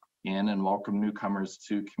work in and welcome newcomers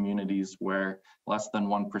to communities where less than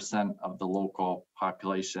 1% of the local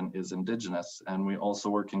population is Indigenous. And we also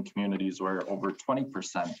work in communities where over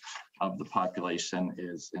 20% of the population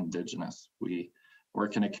is Indigenous. We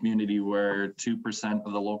work in a community where 2%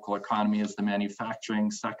 of the local economy is the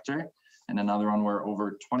manufacturing sector, and another one where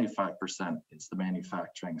over 25% is the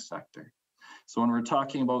manufacturing sector. So when we're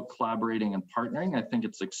talking about collaborating and partnering, I think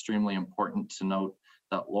it's extremely important to note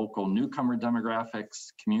that local newcomer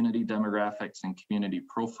demographics, community demographics, and community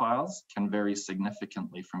profiles can vary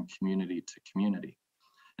significantly from community to community.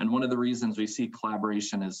 And one of the reasons we see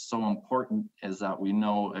collaboration is so important is that we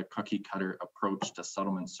know a cookie cutter approach to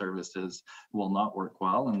settlement services will not work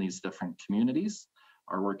well in these different communities.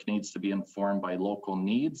 Our work needs to be informed by local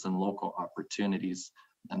needs and local opportunities,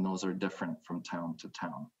 and those are different from town to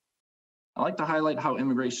town. I like to highlight how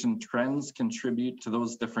immigration trends contribute to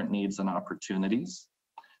those different needs and opportunities.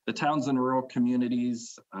 The towns and rural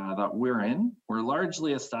communities that we're in were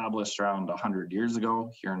largely established around 100 years ago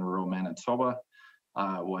here in rural Manitoba,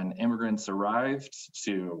 when immigrants arrived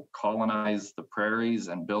to colonize the prairies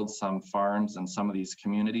and build some farms in some of these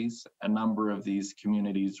communities. A number of these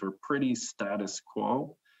communities were pretty status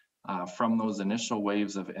quo from those initial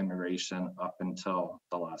waves of immigration up until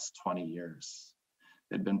the last 20 years.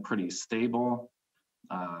 They'd been pretty stable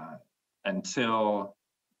until,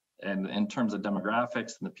 and in terms of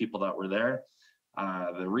demographics and the people that were there,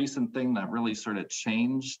 the recent thing that really sort of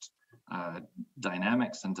changed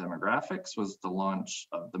dynamics and demographics was the launch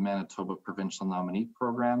of the Manitoba Provincial Nominee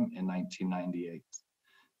Program in 1998.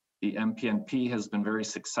 The MPNP has been very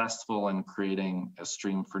successful in creating a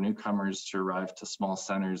stream for newcomers to arrive to small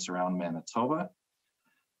centers around Manitoba,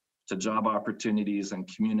 to job opportunities and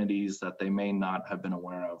communities that they may not have been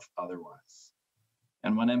aware of otherwise.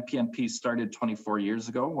 And when MPNP started 24 years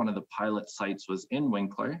ago, one of the pilot sites was in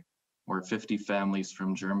Winkler, where 50 families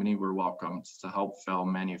from Germany were welcomed to help fill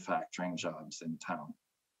manufacturing jobs in town.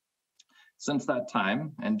 Since that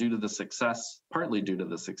time, and partly due to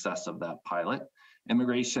the success of that pilot,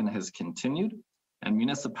 immigration has continued, and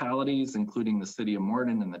municipalities, including the City of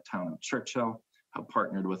Morden and the town of Churchill, have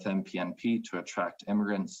partnered with MPNP to attract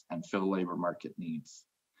immigrants and fill labor market needs.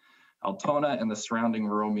 Altona and the surrounding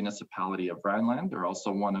rural municipality of Rhineland are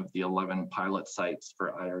also one of the 11 pilot sites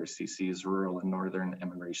for IRCC's Rural and Northern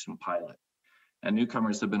Immigration Pilot. And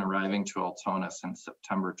newcomers have been arriving to Altona since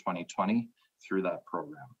September 2020 through that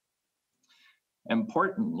program.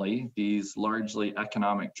 Importantly, these largely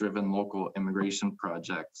economic-driven local immigration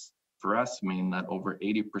projects for us mean that over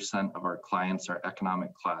 80% of our clients are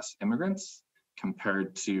economic class immigrants,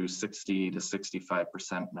 compared to 60 to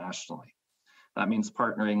 65% nationally. That means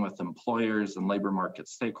partnering with employers and labor market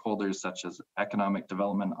stakeholders such as economic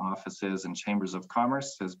development offices and chambers of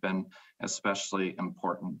commerce has been especially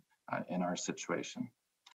important in our situation.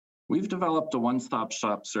 We've developed a one-stop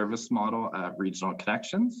shop service model at Regional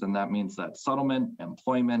Connections, and that means that settlement,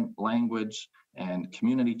 employment, language, and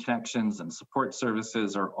community connections and support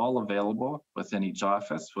services are all available within each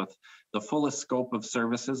office, with the fullest scope of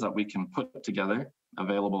services that we can put together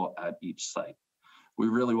available at each site. We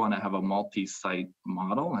really want to have a multi-site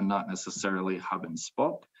model and not necessarily hub and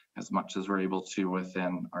spoke as much as we're able to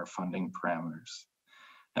within our funding parameters.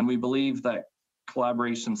 And we believe that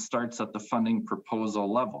collaboration starts at the funding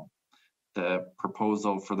proposal level. The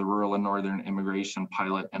proposal for the Rural and Northern Immigration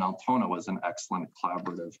Pilot in Altona was an excellent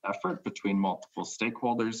collaborative effort between multiple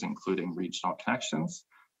stakeholders, including Regional Connections,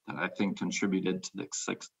 that I think contributed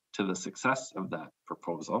to the success of that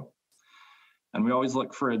proposal. And we always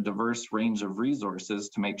look for a diverse range of resources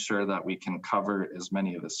to make sure that we can cover as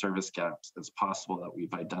many of the service gaps as possible that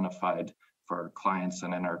we've identified for our clients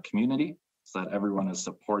and in our community, so that everyone is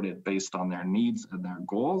supported based on their needs and their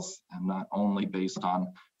goals, and not only based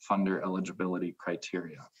on funder eligibility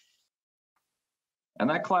criteria. And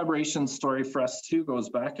that collaboration story for us too goes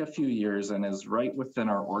back a few years and is right within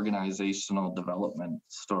our organizational development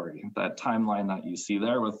story. That timeline that you see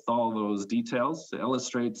there with all those details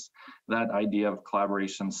illustrates that idea of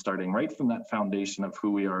collaboration starting right from that foundation of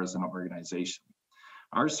who we are as an organization.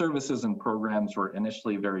 Our services and programs were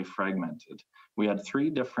initially very fragmented. We had 3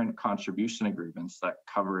 different contribution agreements that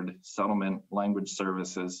covered settlement, language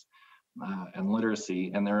services, and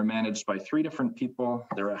literacy, and they were managed by 3 different people.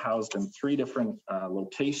 They were housed in 3 different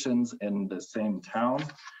locations in the same town,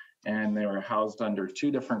 and they were housed under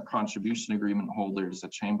 2 different contribution agreement holders, a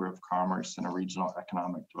Chamber of Commerce and a Regional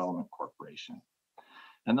Economic Development Corporation.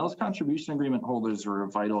 And those contribution agreement holders were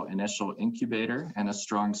a vital initial incubator and a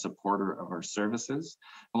strong supporter of our services.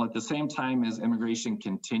 While at the same time as immigration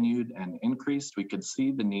continued and increased, we could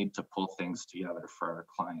see the need to pull things together for our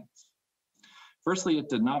clients. Firstly, it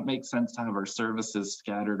did not make sense to have our services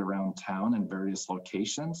scattered around town in various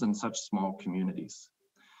locations in such small communities.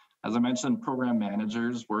 As I mentioned, program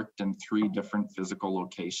managers worked in 3 different physical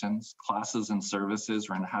locations. Classes and services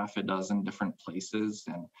were in half a dozen different places,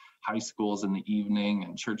 and high schools in the evening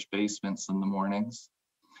and church basements in the mornings.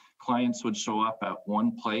 Clients would show up at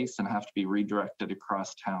one place and have to be redirected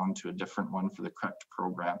across town to a different one for the correct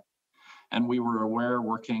program. And we were aware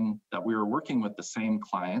that we were working with the same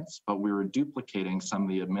clients, but we were duplicating some of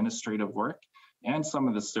the administrative work and some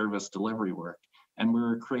of the service delivery work. And we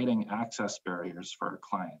were creating access barriers for our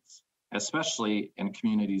clients, especially in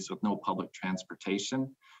communities with no public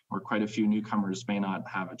transportation, where quite a few newcomers may not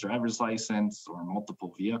have a driver's license or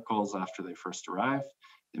multiple vehicles after they first arrive.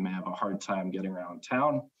 They may have a hard time getting around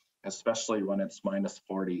town, especially when it's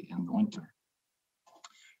 -40 in the winter.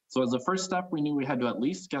 So as a first step, we knew we had to at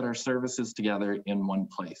least get our services together in one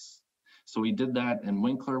place. So we did that in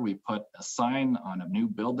Winkler. We put a sign on a new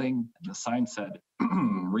building, and the sign said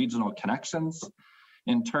Regional Connections.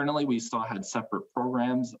 Internally, we still had separate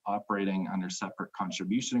programs operating under separate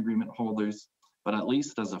contribution agreement holders, but at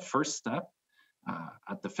least as a first step,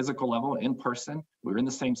 at the physical level, in person, we were in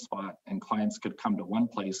the same spot and clients could come to one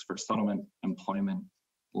place for settlement, employment,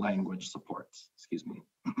 language supports, excuse me.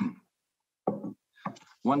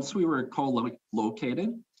 Once we were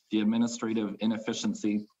co-located, the administrative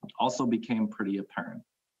inefficiency also became pretty apparent.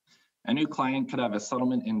 A new client could have a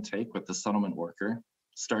settlement intake with the settlement worker,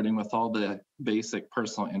 starting with all the basic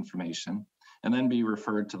personal information, and then be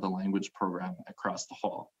referred to the language program across the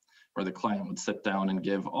hall, where the client would sit down and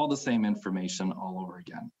give all the same information all over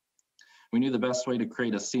again. We knew the best way to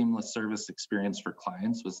create a seamless service experience for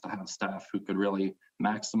clients was to have staff who could really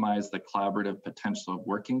maximize the collaborative potential of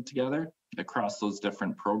working together across those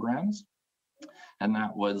different programs. And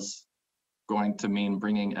that was going to mean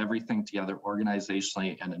bringing everything together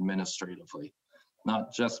organizationally and administratively.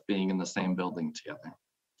 not just being in the same building together.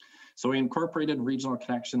 So we incorporated Regional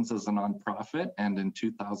Connections as a nonprofit, and in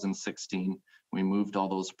 2016, we moved all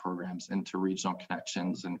those programs into Regional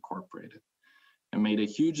Connections Incorporated. It made a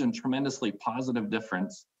huge and tremendously positive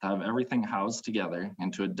difference to have everything housed together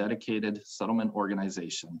into a dedicated settlement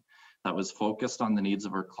organization that was focused on the needs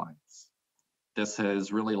of our clients. This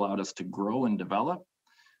has really allowed us to grow and develop.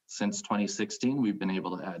 Since 2016, we've been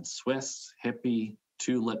able to add Swiss, Hippie,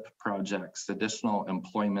 Tulip projects, additional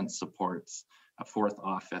employment supports, a fourth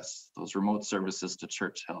office, those remote services to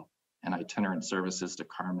Churchill, and itinerant services to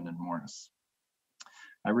Carmen and Morris.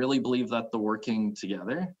 I really believe that the working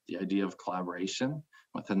together, the idea of collaboration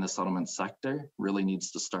within the settlement sector really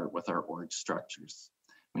needs to start with our org structures.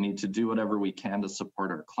 We need to do whatever we can to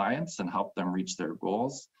support our clients and help them reach their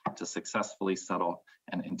goals to successfully settle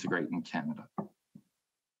and integrate in Canada.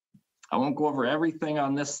 I won't go over everything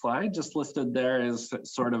on this slide, just listed there is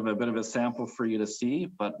sort of a bit of a sample for you to see,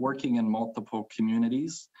 but working in multiple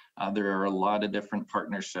communities, there are a lot of different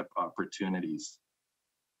partnership opportunities.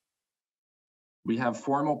 We have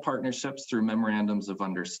formal partnerships through memorandums of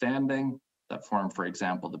understanding that form, for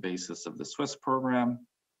example, the basis of the Swiss program,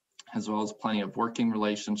 as well as plenty of working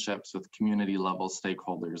relationships with community level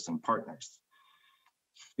stakeholders and partners.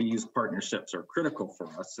 These partnerships are critical for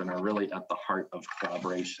us and are really at the heart of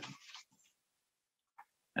collaboration.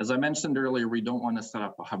 As I mentioned earlier, we don't want to set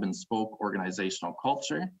up a hub and spoke organizational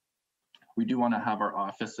culture. We do want to have our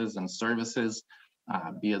offices and services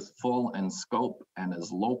be as full in scope and as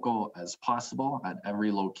local as possible at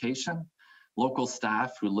every location. Local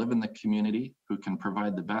staff who live in the community who can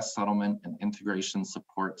provide the best settlement and integration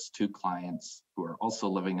supports to clients who are also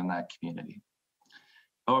living in that community.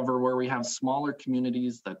 However, where we have smaller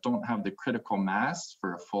communities that don't have the critical mass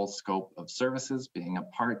for a full scope of services being a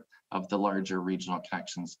part of the larger Regional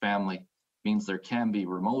Connections family means there can be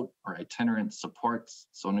remote or itinerant supports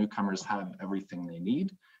so newcomers have everything they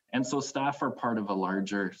need, and so staff are part of a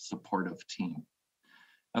larger supportive team.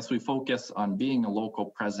 As we focus on being a local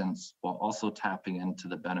presence while also tapping into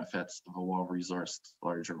the benefits of a well-resourced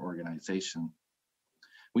larger organization.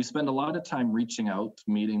 We spend a lot of time reaching out,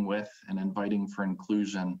 meeting with, and inviting for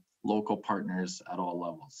inclusion local partners at all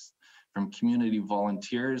levels, from community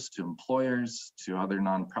volunteers to employers to other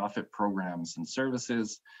nonprofit programs and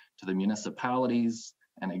services to the municipalities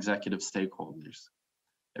and executive stakeholders.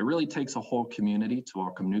 It really takes a whole community to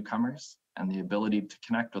welcome newcomers, and the ability to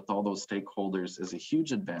connect with all those stakeholders is a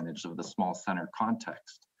huge advantage of the small center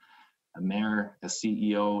context. A mayor, a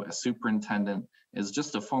CEO, a superintendent is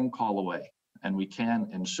just a phone call away, and we can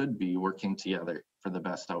and should be working together for the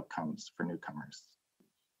best outcomes for newcomers.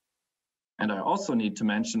 And I also need to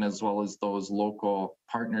mention, as well as those local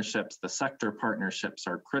partnerships, the sector partnerships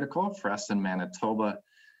are critical for us in Manitoba.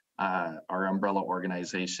 Our umbrella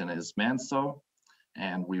organization is MANSO,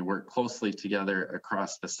 and we work closely together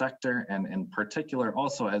across the sector, and in particular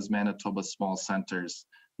also as Manitoba Small Centers,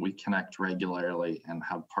 we connect regularly and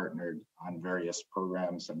have partnered on various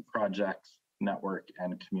programs and projects, network,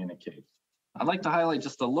 and communicate. I'd like to highlight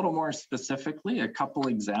just a little more specifically a couple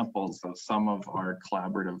examples of some of our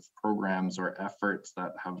collaborative programs or efforts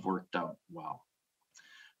that have worked out well.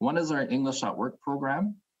 One is our English at Work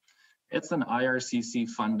program. It's an IRCC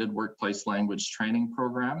funded workplace language training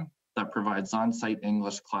program that provides on-site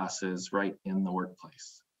English classes right in the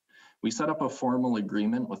workplace. We set up a formal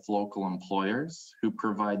agreement with local employers who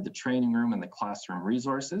provide the training room and the classroom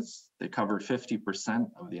resources. They cover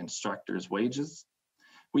 50% of the instructor's wages.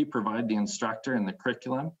 We provide the instructor and the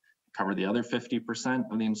curriculum, cover the other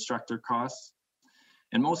 50% of the instructor costs.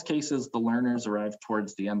 In most cases, the learners arrive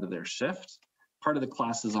towards the end of their shift. Part of the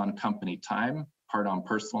class is on company time, part on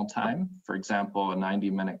personal time. For example, a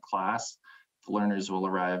 90-minute class, the learners will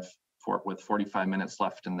arrive with 45 minutes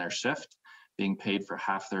left in their shift, being paid for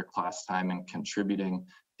half their class time and contributing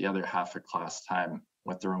the other half of class time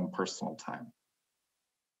with their own personal time.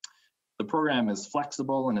 The program is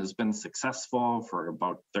flexible and has been successful for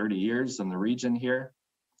about 30 years in the region here.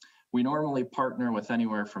 We normally partner with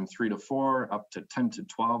anywhere from 3 to 4 up to 10 to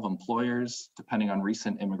 12 employers, depending on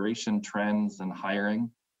recent immigration trends and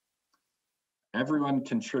hiring. Everyone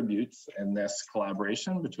contributes in this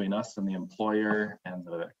collaboration between us and the employer and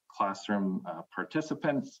the classroom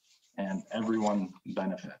participants, and everyone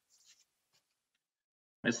benefits.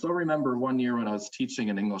 I still remember one year when I was teaching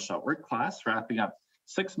an English at Work class, wrapping up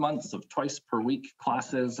 6 months of twice per week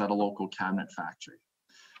classes at a local cabinet factory.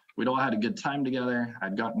 We'd all had a good time together.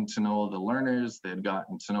 I'd gotten to know the learners, they had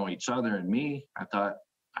gotten to know each other and me. I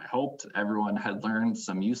hoped everyone had learned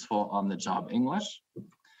some useful on-the-job English.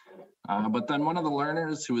 But then one of the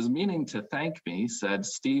learners who was meaning to thank me said,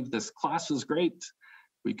 "Steve, this class was great,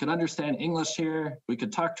 we could understand English here, we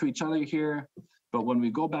could talk to each other here, but when we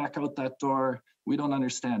go back out that door, we don't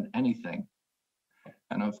understand anything.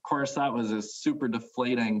 And of course, that was a super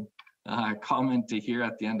deflating comment to hear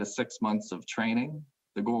at the end of 6 months of training.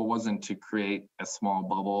 The goal wasn't to create a small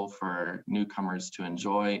bubble for newcomers to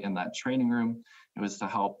enjoy in that training room. It was to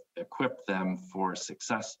help equip them for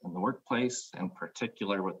success in the workplace, in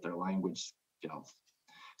particular with their language skills.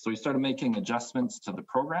 So we started making adjustments to the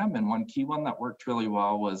program, and one key one that worked really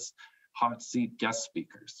well was hot seat guest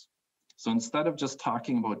speakers. So instead of just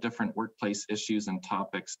talking about different workplace issues and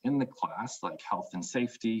topics in the class, like health and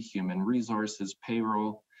safety, human resources,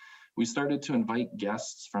 payroll, we started to invite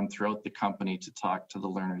guests from throughout the company to talk to the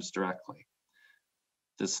learners directly.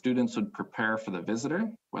 The students would prepare for the visitor,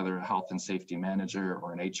 whether a health and safety manager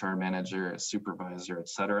or an HR manager, a supervisor,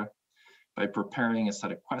 etc., by preparing a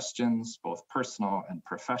set of questions, both personal and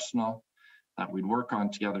professional, that we'd work on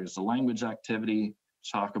together as a language activity,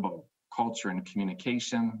 talk about culture and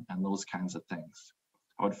communication, and those kinds of things.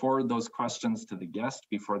 I would forward those questions to the guest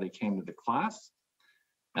before they came to the class,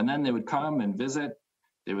 and then they would come and visit.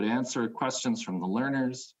 They would answer questions from the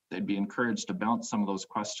learners. They'd be encouraged to bounce some of those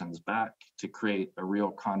questions back to create a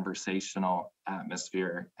real conversational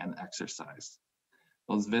atmosphere and exercise.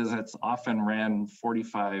 Those visits often ran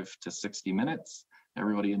 45 to 60 minutes.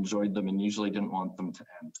 Everybody enjoyed them and usually didn't want them to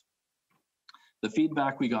end. The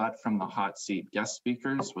feedback we got from the hot seat guest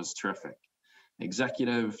speakers was terrific.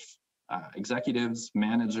 Executives,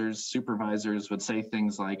 managers, supervisors would say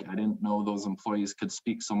things like, "I didn't know those employees could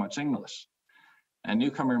speak so much English." And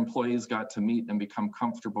newcomer employees got to meet and become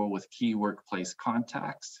comfortable with key workplace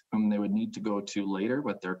contacts whom they would need to go to later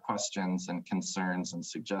with their questions and concerns and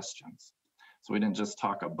suggestions. So we didn't just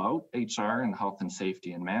talk about HR and health and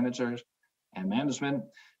safety and managers and management,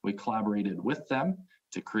 we collaborated with them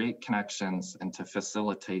to create connections and to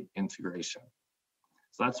facilitate integration.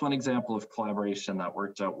 So that's one example of collaboration that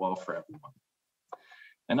worked out well for everyone.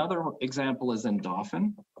 Another example is in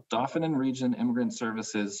Dauphin. Dauphin and Region Immigrant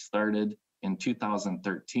Services started in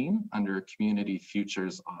 2013 under a Community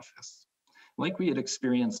Futures Office. Like we had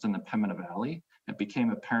experienced in the Pembina Valley, it became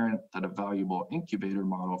apparent that a valuable incubator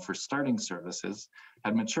model for starting services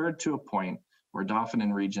had matured to a point where Dauphin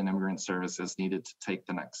and Region Immigrant Services needed to take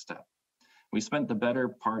the next step. We spent the better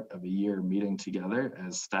part of a year meeting together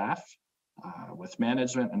as staff with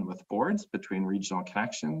management and with boards between Regional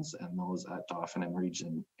Connections and those at Dauphin and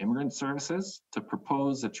Region Immigrant Services to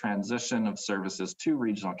propose a transition of services to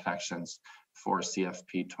Regional Connections for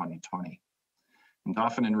CFP 2020. And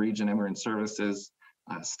Dauphin and Region Immigrant Services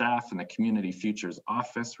staff and the Community Futures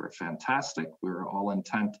Office were fantastic. We were all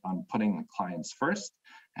intent on putting the clients first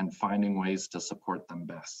and finding ways to support them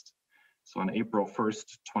best. So on April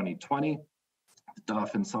 1st, 2020,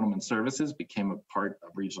 Dauphin Settlement Services became a part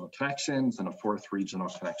of Regional Connections and a fourth Regional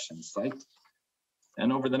Connections site.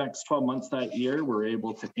 And over the next 12 months that year, we're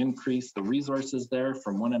able to increase the resources there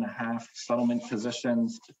from 1.5 settlement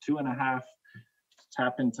positions to 2.5,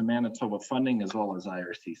 tap into Manitoba funding as well as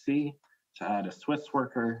IRCC to add a Swiss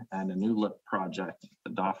worker and a new LIP project,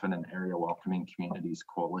 the Dauphin and Area Welcoming Communities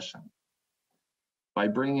Coalition. By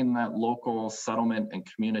bringing that local settlement and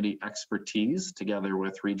community expertise together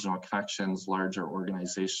with Regional Connections, larger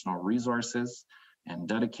organizational resources, and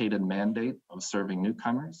dedicated mandate of serving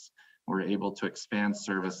newcomers, we're able to expand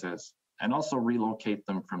services and also relocate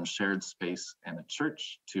them from shared space and a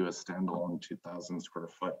church to a standalone 2,000 square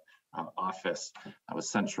foot office that was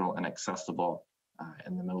central and accessible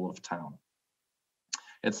in the middle of town.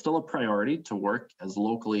 It's still a priority to work as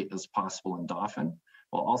locally as possible in Dauphin,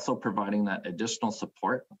 while also providing that additional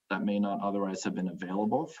support that may not otherwise have been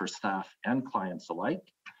available for staff and clients alike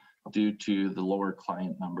due to the lower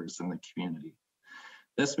client numbers in the community.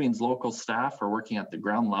 This means local staff are working at the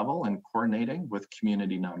ground level and coordinating with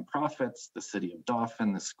community nonprofits, the City of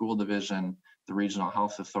Dauphin, the school division, the Regional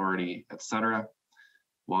Health Authority, etc.,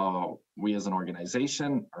 while we as an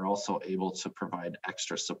organization are also able to provide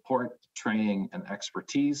extra support, training, and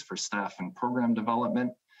expertise for staff and program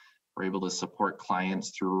development. We're able to support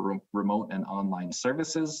clients through remote and online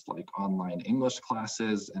services like online English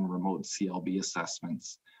classes and remote CLB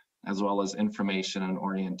assessments, as well as information and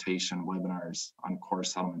orientation webinars on core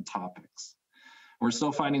settlement topics. We're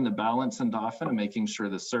still finding the balance in Dauphin and making sure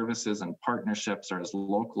the services and partnerships are as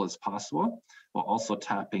local as possible, while also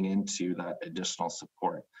tapping into that additional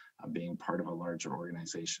support of being part of a larger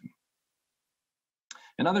organization.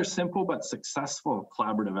 Another simple but successful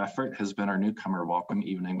collaborative effort has been our newcomer welcome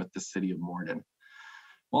evening with the City of Morden.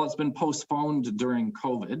 While it's been postponed during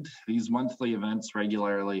COVID, these monthly events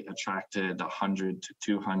regularly attracted 100 to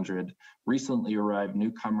 200 recently arrived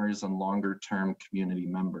newcomers and longer-term community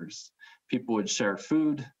members. People would share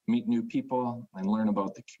food, meet new people, and learn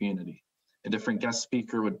about the community. A different guest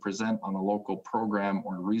speaker would present on a local program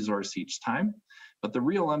or resource each time, but the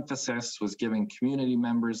real emphasis was giving community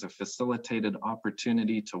members a facilitated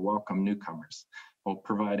opportunity to welcome newcomers, while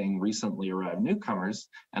providing recently arrived newcomers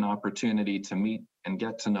an opportunity to meet and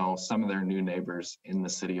get to know some of their new neighbors in the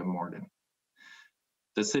city of Morden.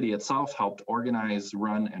 The city itself helped organize,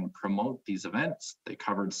 run, and promote these events. They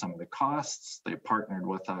covered some of the costs. They partnered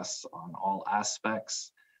with us on all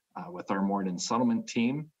aspects with our Morden settlement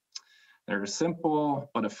team. There are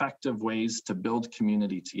simple but effective ways to build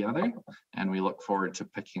community together, and we look forward to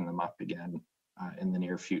picking them up again in the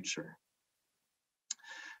near future.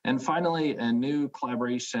 And finally, a new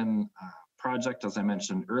collaboration project, as I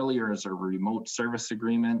mentioned earlier, is a remote service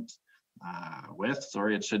agreement with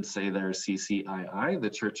CCII, the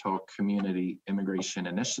Churchill Community Immigration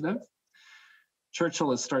Initiative. Churchill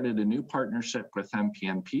has started a new partnership with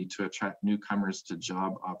MPNP to attract newcomers to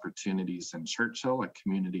job opportunities in Churchill, a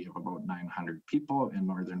community of about 900 people in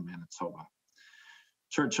northern Manitoba.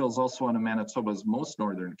 Churchill is also one of Manitoba's most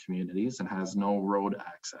northern communities and has no road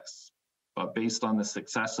access. But based on the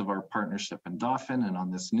success of our partnership in Dauphin and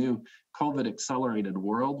on this new COVID accelerated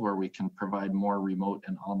world where we can provide more remote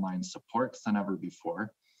and online supports than ever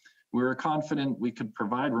before, we were confident we could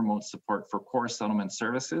provide remote support for core settlement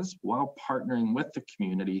services while partnering with the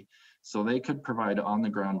community so they could provide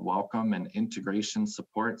on-the-ground welcome and integration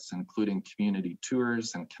supports, including community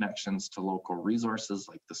tours and connections to local resources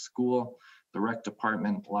like the school, the rec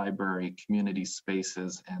department, library, community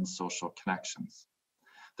spaces, and social connections.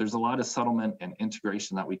 There's a lot of settlement and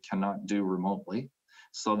integration that we cannot do remotely,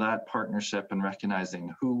 so that partnership and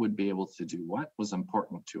recognizing who would be able to do what was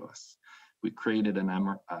important to us. We created a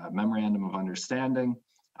memorandum of understanding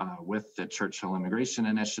with the Churchill Immigration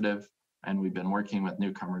Initiative, and we've been working with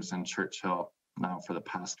newcomers in Churchill now for the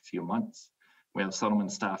past few months. We have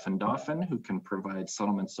settlement staff in Dauphin who can provide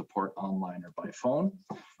settlement support online or by phone.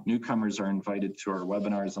 Newcomers are invited to our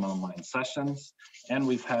webinars and online sessions, and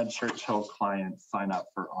we've had Churchill clients sign up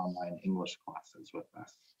for online English classes with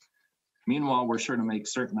us. Meanwhile, we're sure to make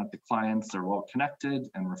certain that the clients are well connected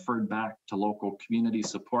and referred back to local community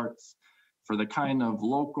supports for the kind of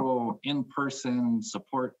local in-person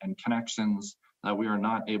support and connections that we are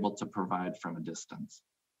not able to provide from a distance.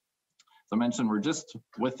 As I mentioned, we're just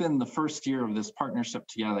within the first year of this partnership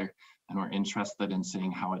together, and we're interested in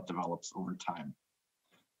seeing how it develops over time.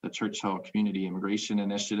 The Churchill Community Immigration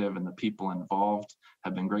Initiative and the people involved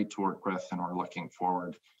have been great to work with, and we're looking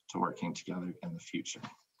forward to working together in the future.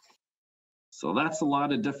 So that's a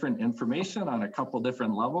lot of different information on a couple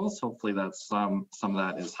different levels. Hopefully that's some of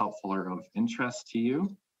that is helpful or of interest to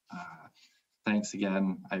you. Thanks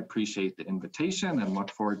again. I appreciate the invitation and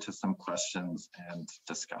look forward to some questions and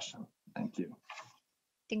discussion. Thank you.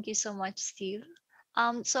 Thank you so much, Steve.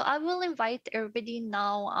 So I will invite everybody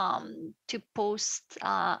now to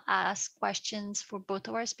ask questions for both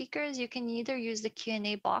of our speakers. You can either use the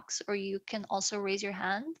Q&A box or you can also raise your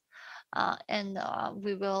hand and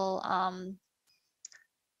we will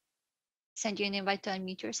send you an invite to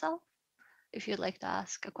unmute yourself if you'd like to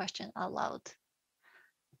ask a question out loud.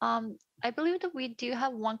 I believe that we do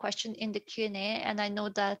have one question in the Q&A, and I know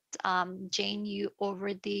that Jane, you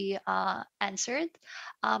already answered,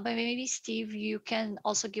 but maybe Steve, you can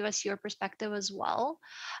also give us your perspective as well.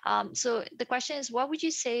 So the question is, what would you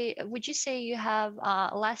say? Would you say you have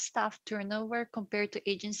less staff turnover compared to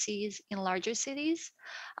agencies in larger cities?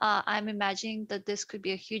 I'm imagining that this could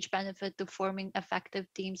be a huge benefit to forming effective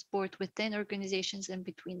teams both within organizations and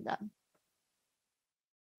between them.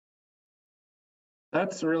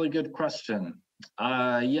 That's a really good question.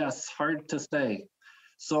 Yes, hard to say.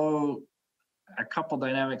 So a couple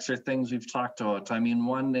dynamics or things we've talked about. I mean,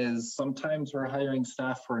 one is sometimes we're hiring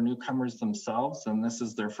staff who are newcomers themselves, and this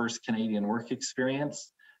is their first Canadian work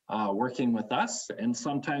experience working with us. And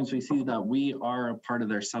sometimes we see that we are a part of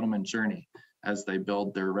their settlement journey as they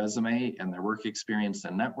build their resume and their work experience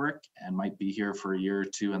and network, and might be here for a year or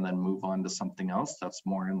two and then move on to something else that's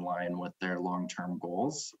more in line with their long-term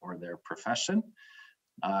goals or their profession.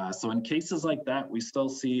 So in cases like that, we still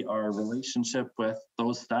see our relationship with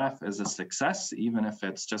those staff as a success, even if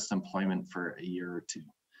it's just employment for a year or two.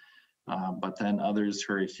 But then others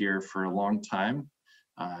who are here for a long time,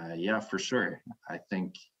 yeah, for sure. I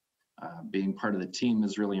think being part of the team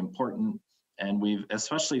is really important. And we've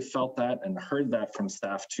especially felt that and heard that from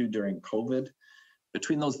staff too during COVID.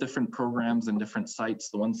 between those different programs and different sites,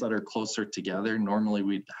 the ones that are closer together, normally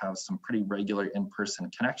we'd have some pretty regular in-person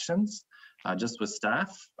connections just with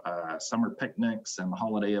staff, summer picnics and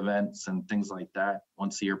holiday events and things like that,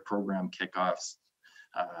 once a year program kickoffs,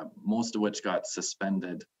 most of which got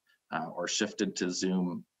suspended or shifted to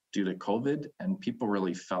Zoom due to COVID, and people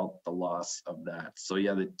really felt the loss of that. So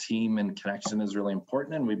yeah, the team and connection is really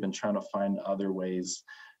important, and we've been trying to find other ways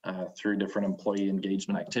through different employee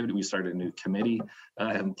engagement activity. We started a new committee,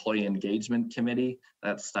 employee engagement committee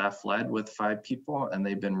that's staff led with 5 people, and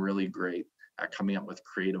they've been really great at coming up with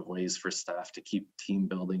creative ways for staff to keep team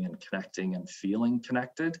building and connecting and feeling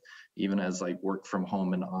connected, even as like work from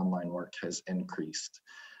home and online work has increased.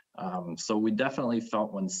 So we definitely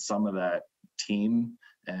felt when some of that team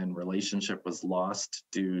and relationship was lost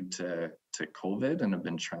due to COVID, and have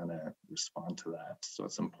been trying to respond to that. So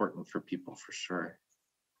it's important for people for sure.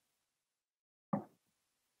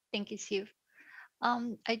 Thank you, Steve.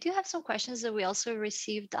 I do have some questions that we also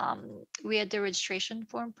received via the registration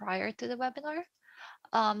form prior to the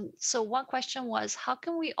webinar. So one question was, how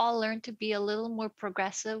can we all learn to be a little more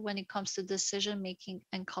progressive when it comes to decision making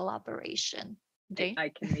and collaboration? Jane? I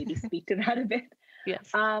can maybe speak to that a bit.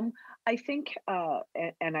 Yes. I think,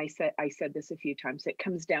 and I said this a few times, it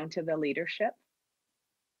comes down to the leadership,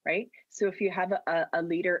 right? So if you have a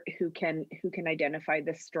leader who can identify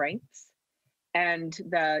the strengths and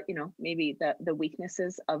the, maybe the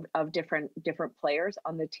weaknesses of different players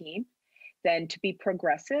on the team, then to be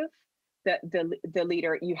progressive, the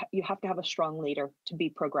leader, you have to have a strong leader to be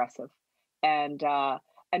progressive,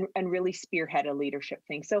 and really spearhead a leadership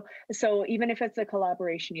thing. So even if it's a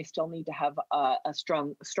collaboration, you still need to have a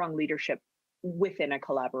strong leadership within a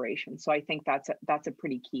collaboration. So I think that's a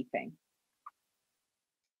pretty key thing.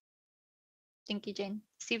 Thank you, Jane.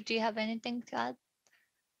 Steve, do you have anything to add?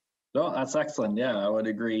 No, that's excellent. Yeah, I would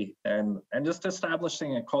agree. And just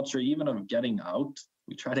establishing a culture, even of getting out.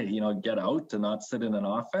 We try to, get out and not sit in an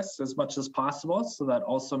office as much as possible. So that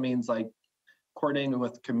also means like coordinating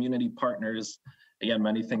with community partners. Again,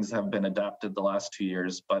 many things have been adapted the last 2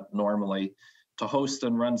 years, but normally to host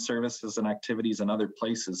and run services and activities in other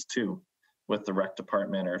places too, with the rec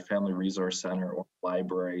department or family resource center or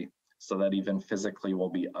library, so that even physically we'll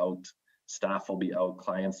be out, staff will be out,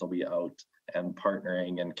 clients will be out, and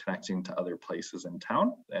partnering and connecting to other places in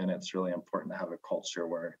town. And it's really important to have a culture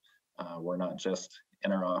where we're not just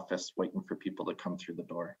in our office waiting for people to come through the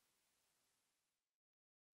door.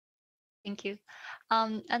 Thank you.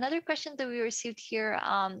 Another question that we received here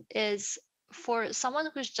is, for someone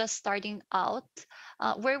who's just starting out,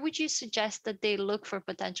 where would you suggest that they look for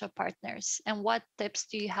potential partners? And what tips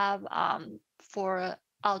do you have for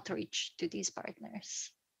outreach to these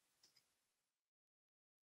partners?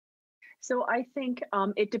 So I think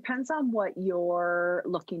it depends on what you're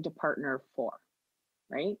looking to partner for,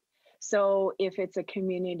 right? So if it's a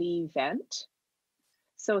community event,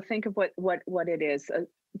 so think of what it is.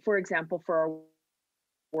 For example, for our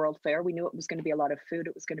World Fair, we knew it was going to be a lot of food.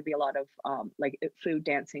 It was going to be a lot of like food,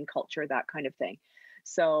 dancing, culture, that kind of thing.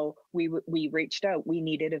 So we reached out. We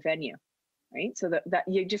needed a venue, right? So that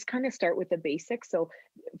you just kind of start with the basics. So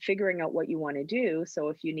figuring out what you want to do. So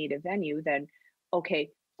if you need a venue, then okay,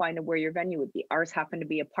 find out where your venue would be. Ours happened to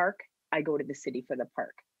be a park. I go to the city for the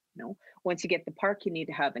park. Once you get the park, you need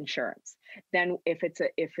to have insurance. Then if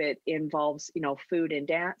it involves food and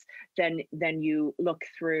dance, then you look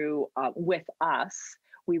through with us.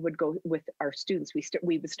 We would go with our students.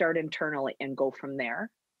 We would start internally and go from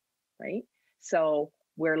there, right? So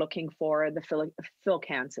we're looking for the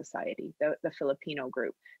Philcan Society, the Filipino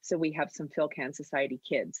group. So we have some Philcan Society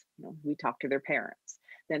kids. We talk to their parents.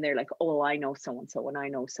 Then they're like, oh, I know so-and-so and I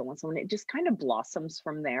know so-and-so. And it just kind of blossoms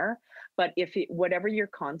from there. But whatever your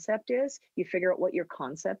concept is, you figure out what your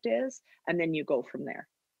concept is, and then you go from there,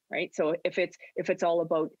 right? So if it's all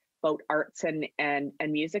about arts and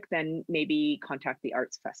music, then maybe contact the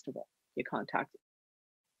arts festival.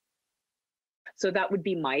 So that would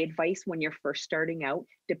be my advice when you're first starting out,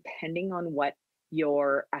 depending on what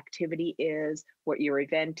your activity is, what your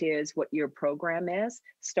event is, what your program is.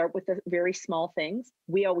 Start with the very small things.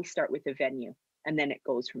 We always start with a venue, and then it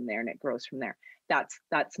goes from there and it grows from there.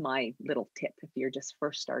 That's my little tip if you're just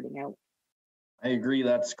first starting out. I agree,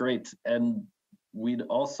 that's great. And we've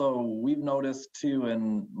noticed too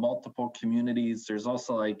in multiple communities, there's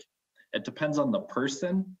also like, it depends on the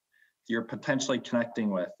person you're potentially connecting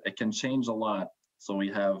with. It can change a lot. So we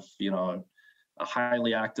have, a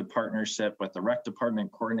highly active partnership with the rec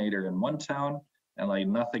department coordinator in one town and like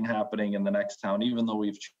nothing happening in the next town, even though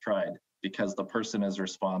we've tried. because the person is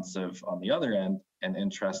responsive on the other end and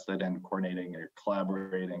interested in coordinating or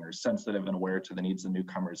collaborating or sensitive and aware to the needs of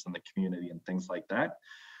newcomers in the community and things like that.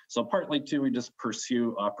 So partly too, we just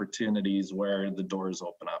pursue opportunities where the doors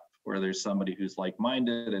open up, where there's somebody who's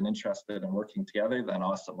like-minded and interested in working together, then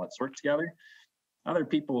awesome, let's work together. Other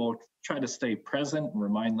people will try to stay present and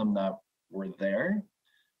remind them that we're there,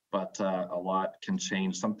 but a lot can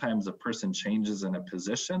change. Sometimes a person changes in a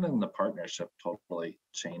position and the partnership totally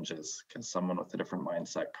changes because someone with a different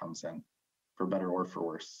mindset comes in, for better or for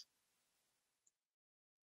worse.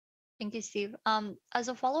 Thank you, Steve. As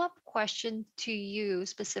a follow-up question to you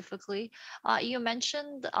specifically, you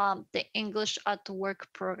mentioned the English at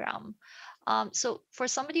Work program. So for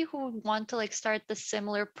somebody who would want to like start the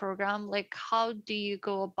similar program, like how do you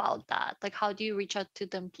go about that? Like how do you reach out to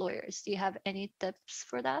the employers? Do you have any tips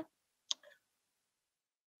for that?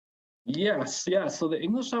 Yes, yeah. So the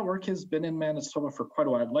English at Work has been in Manitoba for quite a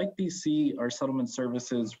while. Like BC, our settlement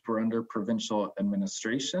services were under provincial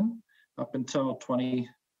administration up until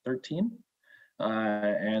 2013.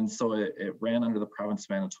 And so it ran under the province of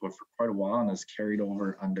Manitoba for quite a while and is carried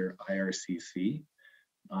over under IRCC.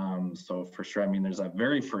 So for sure, I mean, there's that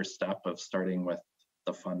very first step of starting with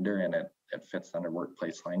the funder, and it fits under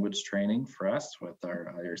workplace language training for us with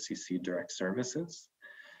our IRCC direct services.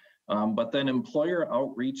 But then employer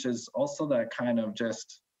outreach is also that kind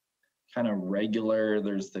of regular.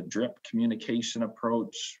 There's the drip communication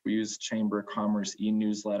approach. We use Chamber of Commerce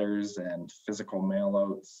e-newsletters and physical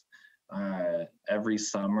mailouts. Every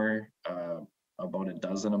summer, about a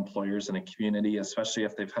dozen employers in a community, especially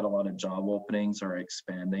if they've had a lot of job openings or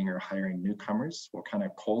expanding or hiring newcomers, we'll kind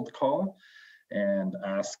of cold call and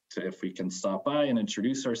ask if we can stop by and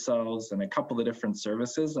introduce ourselves and a couple of different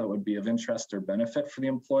services that would be of interest or benefit for the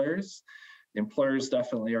employers. The employers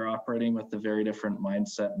definitely are operating with a very different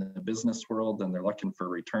mindset in the business world, and they're looking for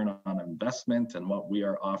return on investment and what we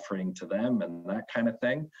are offering to them and that kind of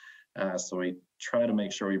thing. So we try to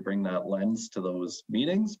make sure we bring that lens to those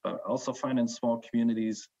meetings, but also find in small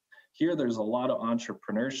communities here, there's a lot of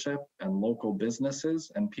entrepreneurship and local businesses,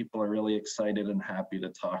 and people are really excited and happy to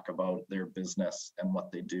talk about their business and what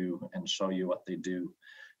they do and show you what they do.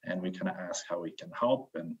 And we kind of ask how we can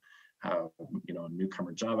help and how, you know, a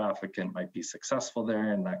newcomer job applicant might be successful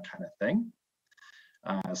there and that kind of thing.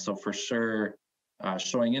 So for sure,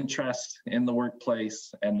 showing interest in the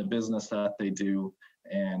workplace and the business that they do,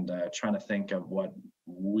 and trying to think of what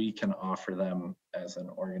we can offer them as an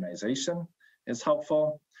organization is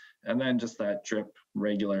helpful. And then just that drip,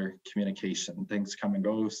 regular communication. Things come and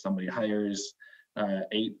go. Somebody hires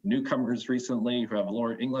 8 newcomers recently who have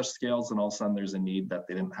lower English skills, and all of a sudden there's a need that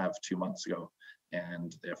they didn't have 2 months ago.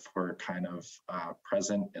 And if we're kind of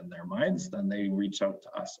present in their minds, then they reach out to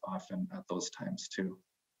us often at those times too.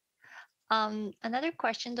 Another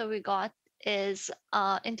question that we got is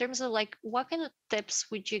in terms of like, what kind of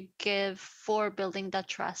tips would you give for building that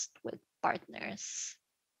trust with partners?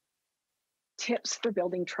 Tips for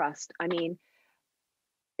building trust. I mean,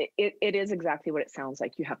 it is exactly what it sounds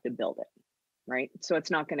like. You have to build it, right? So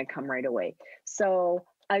it's not going to come right away. So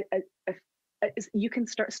you can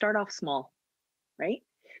start off small, right?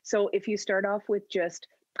 So if you start off with just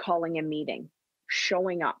calling a meeting,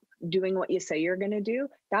 showing up, doing what you say you're going to do,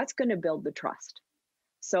 that's going to build the trust.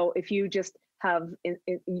 So if you just have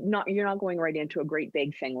you're not going right into a great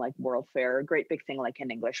big thing like World Fair, a great big thing like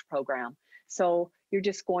an English program. So you're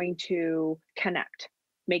just going to connect,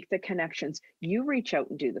 make the connections. You reach out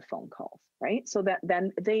and do the phone calls, right? So that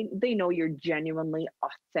then they know you're genuinely,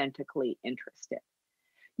 authentically interested.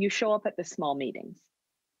 You show up at the small meetings.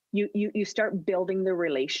 You start building the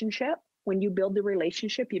relationship. When you build the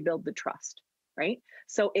relationship, you build the trust, right?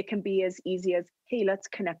 So it can be as easy as, hey, let's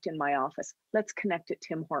connect in my office. Let's connect at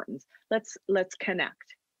Tim Hortons. Let's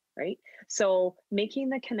connect, right? So making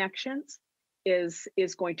the connections is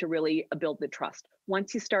going to really build the trust.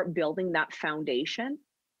 Once you start building that foundation,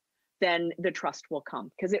 then the trust will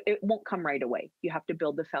come, because it won't come right away. You have to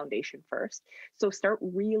build the foundation first. So start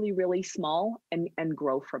really, really small and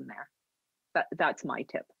grow from there. That's my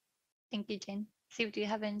tip. Thank you, Jane. Steve, do you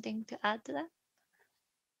have anything to add to that?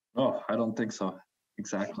 Oh, I don't think so.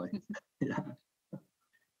 Exactly. Yeah.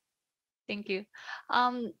 Thank you.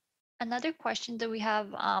 Another question that we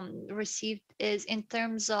have received is in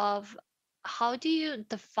terms of how do you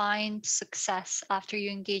define success after you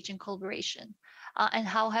engage in collaboration? And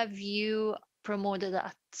how have you promoted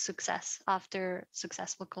that success after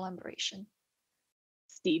successful collaboration?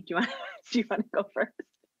 Steve, do you want to go first?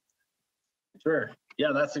 Sure. Yeah,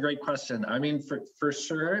 that's a great question. I mean, for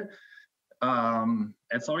sure,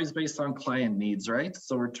 it's always based on client needs, right?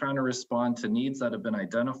 So we're trying to respond to needs that have been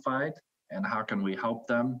identified and how can we help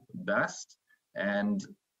them best. And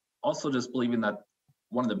also just believing that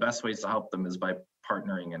one of the best ways to help them is by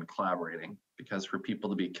partnering and collaborating, because for people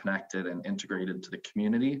to be connected and integrated to the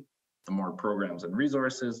community, the more programs and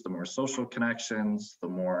resources, the more social connections, the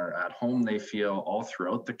more at home they feel all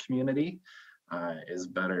throughout the community, is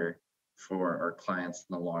better for our clients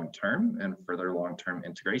in the long term and for their long-term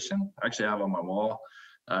integration. I actually have on my wall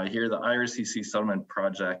here the IRCC settlement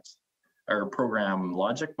project or program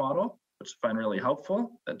logic model, which I find really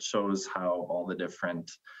helpful. That shows how all the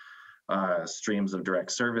different streams of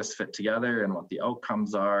direct service fit together and what the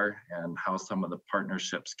outcomes are and how some of the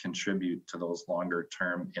partnerships contribute to those longer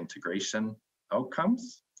term integration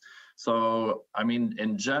outcomes. So, I mean,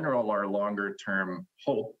 in general, our longer term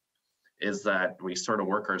hope is that we sort of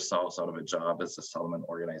work ourselves out of a job as a settlement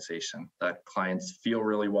organization, that clients feel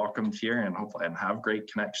really welcomed here and hopefully and have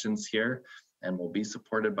great connections here and will be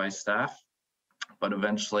supported by staff. But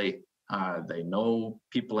eventually they know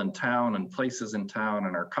people in town and places in town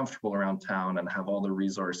and are comfortable around town and have all the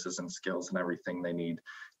resources and skills and everything they need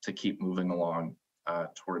to keep moving along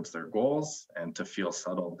towards their goals and to feel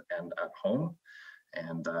settled and at home,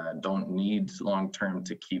 and don't need long-term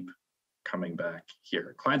to keep coming back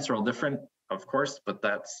here. Clients are all different, of course, but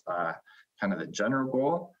that's kind of the general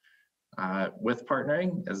goal with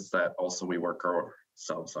partnering, is that also we work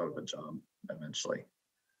ourselves out of a job eventually.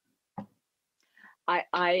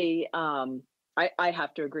 I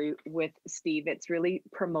have to agree with Steve. It's really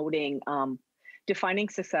promoting, defining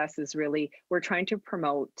success is really, we're trying to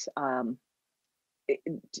promote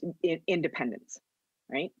independence,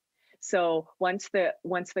 right? So once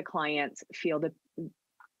the clients feel that,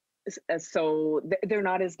 so they're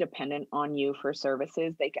not as dependent on you for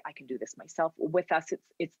services, I can do this myself. With us,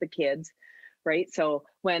 it's the kids, right? So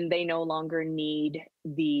when they no longer need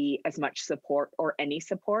as much support or any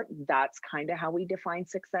support, that's kind of how we define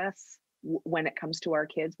success when it comes to our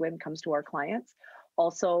kids, when it comes to our clients.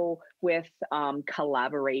 Also with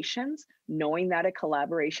collaborations, knowing that a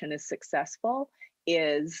collaboration is successful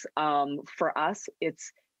is, for us,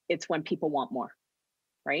 it's when people want more,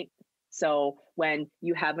 right? So when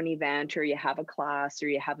you have an event or you have a class or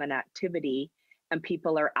you have an activity and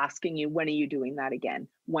people are asking you, when are you doing that again?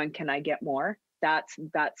 When can I get more? That's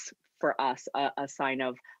for us a sign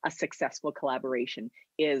of a successful collaboration,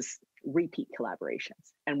 is repeat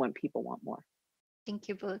collaborations and when people want more. Thank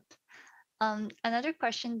you both. Another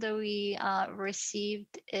question that we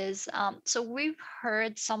received is, so we've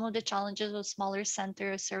heard some of the challenges of smaller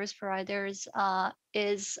center service providers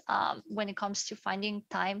is when it comes to finding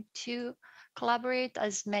time to collaborate,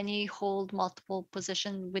 as many hold multiple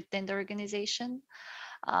positions within the organization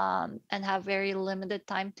and have very limited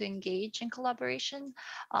time to engage in collaboration.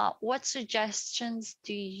 What suggestions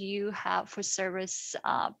do you have for service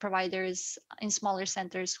providers in smaller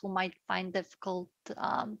centers who might find difficult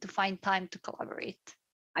to find time to collaborate?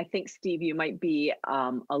 I think, Steve, you might be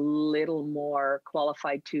a little more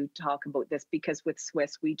qualified to talk about this, because with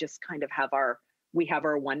Swiss, we just kind of have our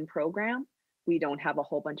one program. We don't have a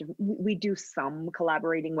whole bunch of, we do some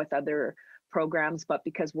collaborating with other programs, but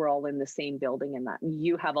because we're all in the same building and that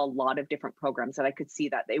you have a lot of different programs, that I could see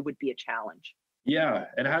that it would be a challenge. Yeah,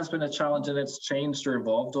 it has been a challenge, and it's changed or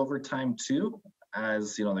evolved over time too,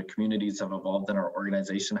 as you know, the communities have evolved and our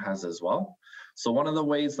organization has as well. So one of the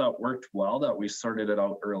ways that worked well, that we sorted it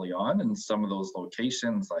out early on in some of those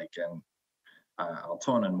locations, like in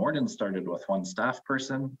Altona and Morden, started with one staff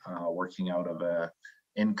person working out of a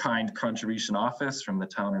in-kind contribution office from the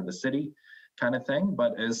town or the city kind of thing.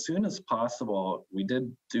 But as soon as possible, we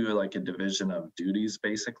did do like a division of duties,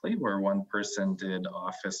 basically, where one person did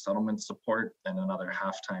office settlement support and another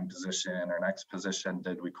half-time position or next position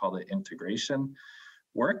did, we call it integration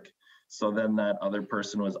work. So then that other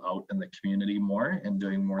person was out in the community more and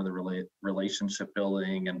doing more of the relationship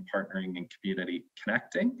building and partnering and community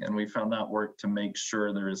connecting. And we found that work to make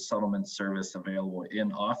sure there is settlement service available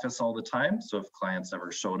in office all the time. So if clients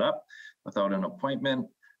ever showed up without an appointment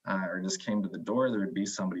or just came to the door, there would be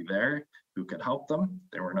somebody there who could help them.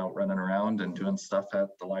 They weren't out running around and doing stuff at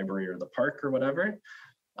the library or the park or whatever.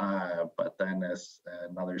 But then as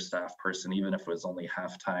another staff person, even if it was only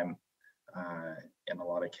half-time, in a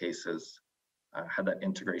lot of cases, had that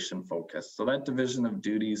integration focus. So that division of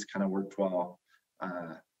duties kind of worked well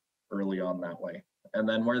early on that way. And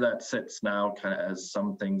then where that sits now, kind of as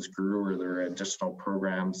some things grew or there are additional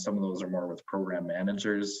programs, some of those are more with program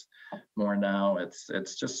managers more now.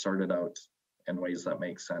 It's just sorted out in ways that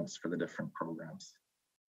make sense for the different programs.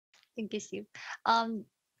 Thank you, Steve.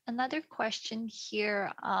 Another question here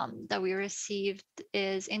that we received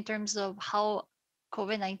is in terms of how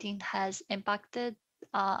COVID-19 has impacted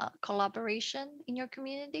collaboration in your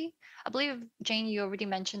community? I believe, Jane, you already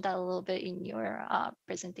mentioned that a little bit in your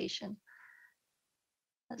presentation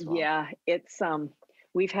as well. Yeah, it's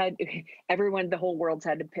we've had everyone, the whole world's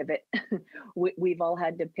had to pivot. We've all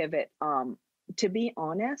had to pivot. To be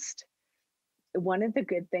honest, one of the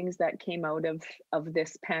good things that came out of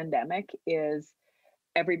this pandemic is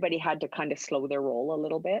everybody had to kind of slow their roll a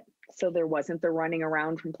little bit. So there wasn't the running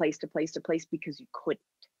around from place to place to place because you couldn't,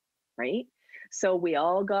 right? So we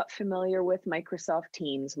all got familiar with Microsoft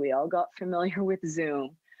Teams. We all got familiar with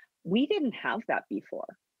Zoom. We didn't have that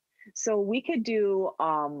before. So we could do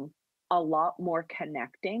a lot more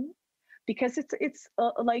connecting, because it's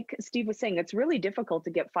like Steve was saying, it's really difficult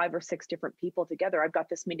to get 5 or 6 different people together. I've got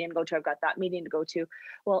this meeting to go to, I've got that meeting to go to.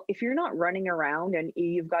 Well, if you're not running around and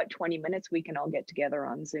you've got 20 minutes, we can all get together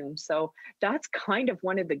on Zoom. So that's kind of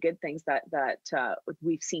one of the good things that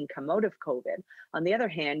we've seen come out of COVID. On the other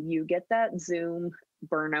hand, you get that Zoom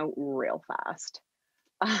burnout real fast.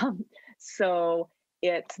 So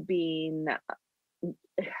it's been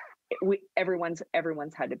everyone's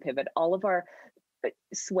had to pivot. All of our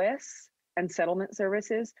Swiss and settlement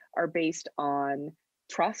services are based on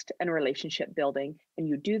trust and relationship building, and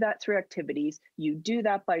you do that through activities. You do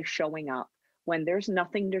that by showing up. When there's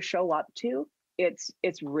nothing to show up to, it's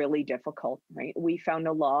really difficult, right? We found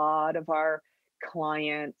a lot of our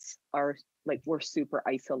clients are like, we're super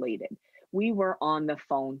isolated. We were on the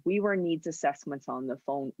phone. We were needs assessments on the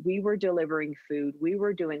phone. We were delivering food. We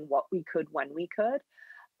were doing what we could when we could.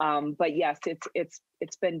 But yes,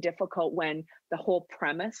 it's been difficult when the whole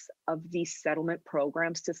premise of these settlement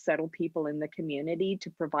programs to settle people in the community, to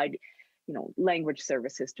provide, language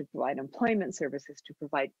services, to provide employment services, to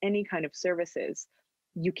provide any kind of services,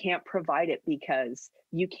 you can't provide it because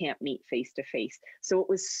you can't meet face to face. So it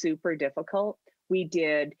was super difficult. We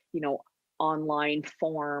did, online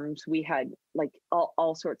forms. We had like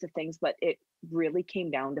all sorts of things, but it really came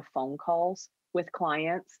down to phone calls with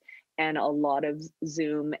clients and a lot of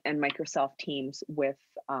Zoom and Microsoft Teams with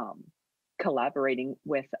collaborating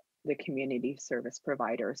with the community service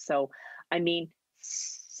provider. So, I mean,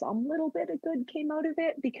 some little bit of good came out of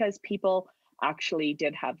it because people actually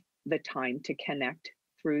did have the time to connect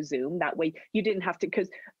through Zoom. That way you didn't have to,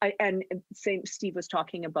 and same Steve was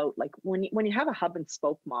talking about, like when you have a hub and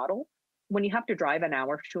spoke model, when you have to drive an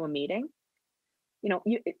hour to a meeting,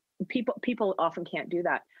 people often can't do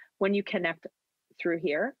that. When you connect through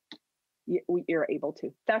here, you're able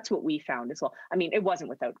to. That's what we found as well. I mean, it wasn't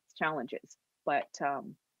without challenges, but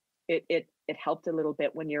it helped a little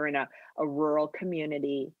bit when you're in a rural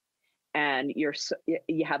community and you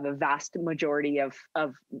have a vast majority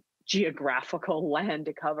of geographical land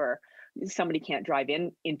to cover. Somebody can't drive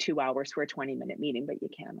in 2 hours for a 20-minute meeting, but you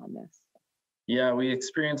can on this. Yeah, we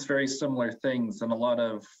experienced very similar things, and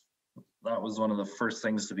that was one of the first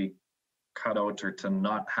things to be cut out or to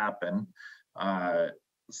not happen.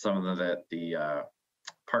 Some of the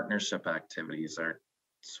partnership activities. Our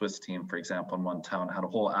Swiss team, for example, in one town had a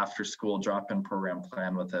whole after-school drop-in program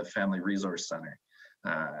plan with a family resource center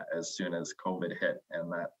as soon as COVID hit, and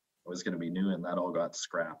that was going to be new, and that all got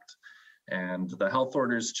scrapped. And the health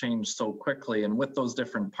orders changed so quickly, and with those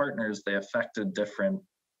different partners, they affected different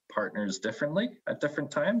partners differently at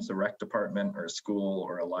different times. A rec department or a school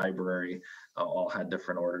or a library all had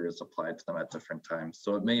different orders applied to them at different times.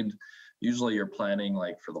 So it made, usually you're planning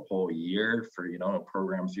like for the whole year for, a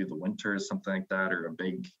program through the winter or something like that, or a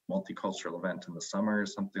big multicultural event in the summer or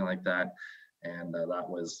something like that. And that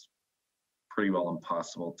was pretty well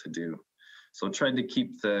impossible to do. So tried to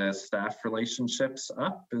keep the staff relationships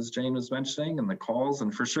up, as Jane was mentioning, and the calls.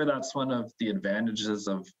 And for sure, that's one of the advantages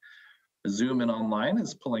of Zoom and online,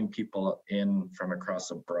 is pulling people in from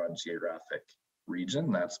across a broad geographic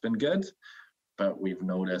region. That's been good. But we've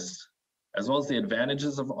noticed, as well as the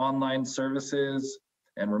advantages of online services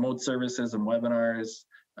and remote services and webinars,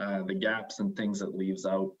 the gaps and things it leaves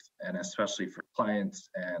out, and especially for clients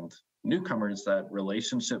and newcomers, that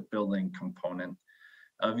relationship building component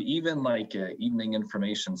of even like an evening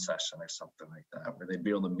information session or something like that, where they'd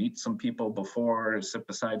be able to meet some people before, or sit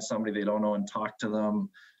beside somebody they don't know and talk to them,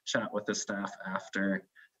 chat with the staff after.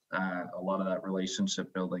 A lot of that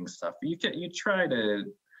relationship building stuff. You try to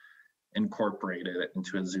incorporate it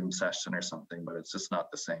into a Zoom session or something, but it's just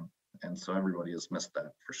not the same. And so everybody has missed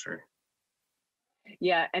that for sure.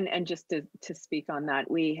 Yeah, and just to speak on that,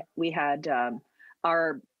 we had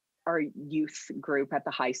our youth group at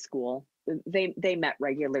the high school. They met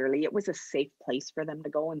regularly. It was a safe place for them to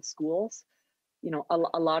go in schools.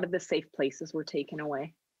 A lot of the safe places were taken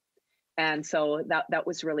away. And so that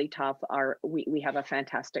was really tough. We have a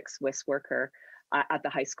fantastic Swiss worker at the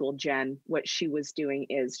high school, Jen. What she was doing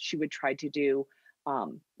is she would try to do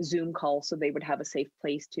Zoom calls, so they would have a safe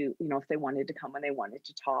place to, you know, if they wanted to come and they wanted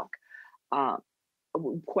to talk. Uh,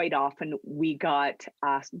 Quite often we got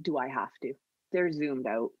asked, do I have to? They're Zoomed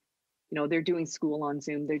out. You know, they're doing school on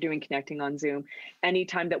Zoom, they're doing connecting on Zoom.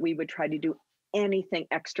 Anytime that we would try to do anything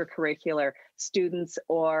extracurricular, students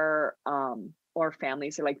or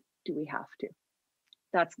families are like, do we have to?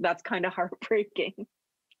 That's kind of heartbreaking.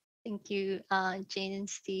 Thank you, Jane and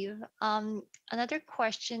Steve. Another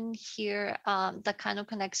question here that kind of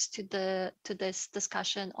connects to this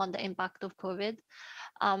discussion on the impact of COVID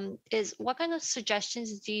is what kind of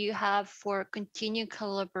suggestions do you have for continued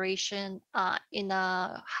collaboration in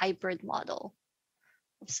a hybrid model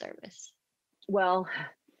of service? Well,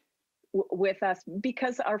 with us,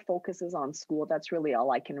 because our focus is on school, that's really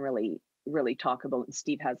all I can really talk about. And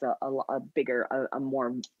Steve has a bigger, a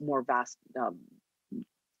more vast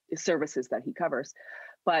services that he covers.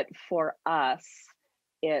 But for us,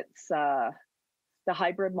 it's the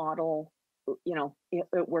hybrid model. You know,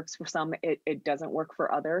 it works for some, it doesn't work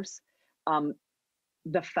for others.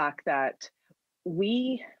 The fact that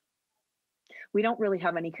we don't really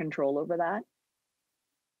have any control over that,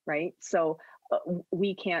 right? So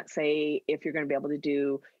we can't say if you're going to be able to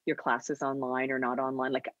do your classes online or not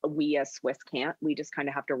online. Like we as Swiss can't. We just kind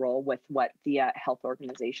of have to roll with what the health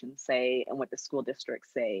organizations say and what the school districts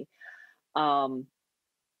say.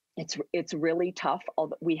 It's really tough.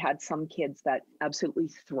 We had some kids that absolutely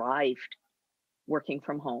thrived working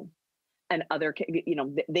from home, and other, you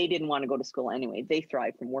know, they didn't want to go to school anyway. They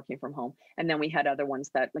thrived from working from home. And then we had other ones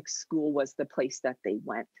that like school was the place that they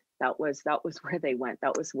went. That was where they went.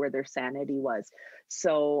 That was where their sanity was.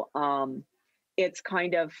 So it's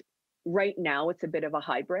kind of, right now it's a bit of a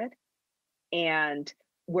hybrid, and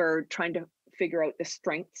we're trying to figure out the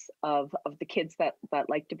strengths of the kids that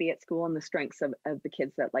like to be at school and the strengths of the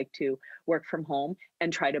kids that like to work from home,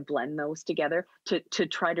 and try to blend those together to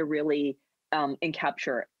try to really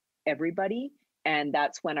encapture everybody. And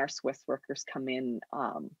that's when our Swiss workers come in,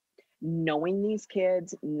 knowing these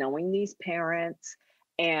kids, knowing these parents,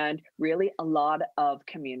 and really a lot of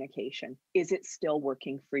communication. Is it still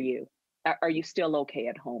working for you? Are you still okay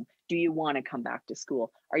at home? Do you want to come back to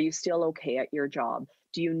school? Are you still okay at your job?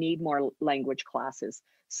 Do you need more language classes?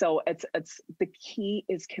 So it's the key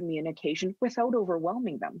is communication without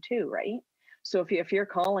overwhelming them too, right? So if you're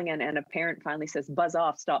calling and a parent finally says, buzz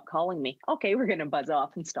off, stop calling me. Okay, we're going to buzz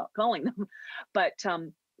off and stop calling them. But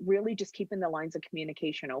really just keeping the lines of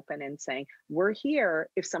communication open and saying, we're here.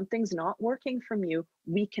 If something's not working from you,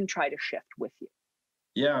 we can try to shift with you.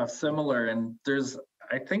 Yeah, similar. And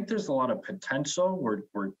I think there's a lot of potential.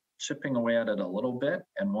 We're chipping away at it a little bit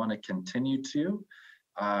and want to continue to,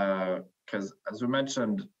 because as we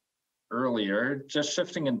mentioned earlier, just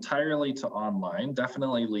shifting entirely to online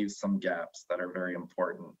definitely leaves some gaps that are very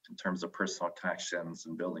important in terms of personal connections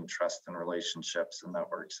and building trust and relationships and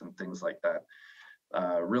networks and things like that.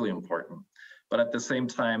 Really important. But at the same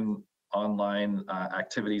time, online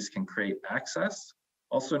activities can create access.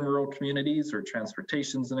 Also in rural communities where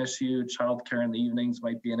transportation's an issue, childcare in the evenings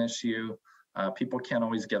might be an issue. People can't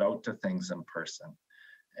always get out to things in person.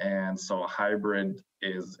 And so a hybrid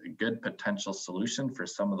is a good potential solution for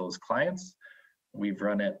some of those clients. We've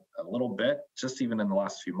run it a little bit, just even in the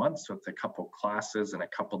last few months with a couple classes and a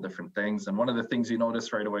couple different things. And one of the things you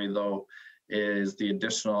notice right away though, is the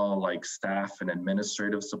additional like staff and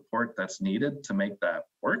administrative support that's needed to make that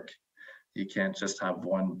work. You can't just have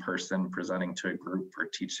one person presenting to a group or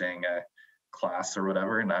teaching a class or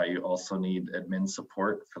whatever. Now you also need admin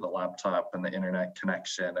support for the laptop and the internet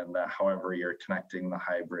connection and however you're connecting the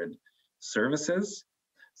hybrid services.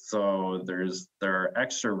 So there are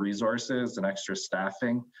extra resources and extra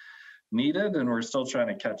staffing needed, and we're still trying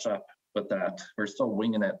to catch up with that. We're still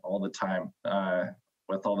winging it all the time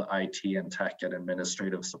with all the IT and tech and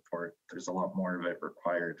administrative support. There's a lot more of it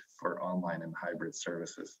required for online and hybrid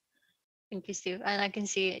services. Thank you, Steve. And I can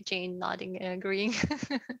see Jane nodding and agreeing with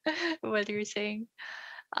what you're saying.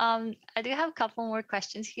 I do have a couple more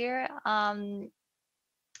questions here.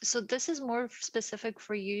 So this is more specific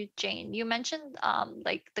for you, Jane. You mentioned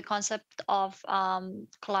like the concept of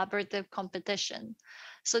collaborative competition.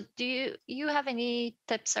 So do you have any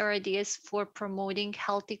tips or ideas for promoting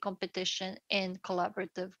healthy competition in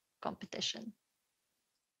collaborative competition?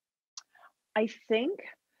 I think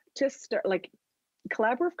to start, like,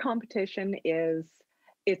 collaborative competition is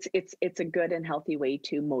it's a good and healthy way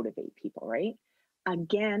to motivate people, right?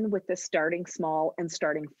 Again, with the starting small and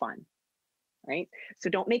starting fun, right?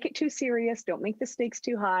 So don't make it too serious, don't make the stakes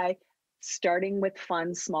too high, starting with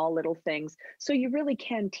fun, small little things, so you really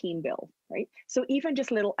can team build, right? So even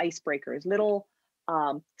just little icebreakers, little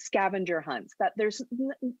scavenger hunts. That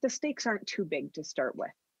the stakes aren't too big to start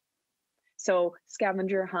with. So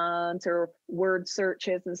scavenger hunts or word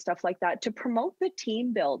searches and stuff like that to promote the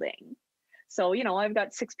team building. So, you know, I've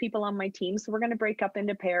got 6 people on my team, so we're going to break up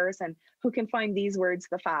into pairs and who can find these words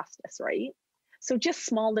the fastest, right? So just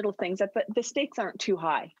small little things that the stakes aren't too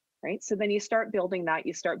high, right? So then you start building that,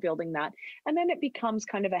 and then it becomes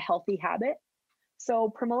kind of a healthy habit. So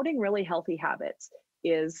promoting really healthy habits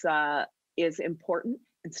is important,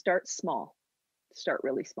 and start small. Start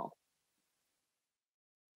really small.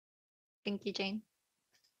 Thank you, Jane.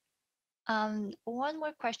 One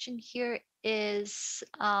more question here is,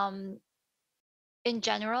 in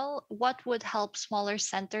general, what would help smaller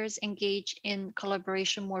centers engage in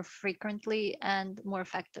collaboration more frequently and more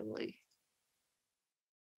effectively?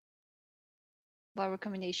 What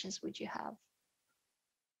recommendations would you have?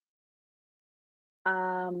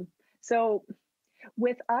 So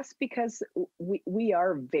with us, because we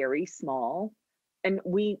are very small, and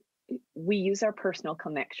we use our personal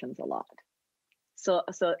connections a lot. So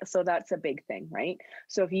that's a big thing, right?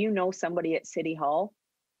 So if you know somebody at City Hall,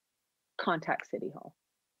 contact City Hall,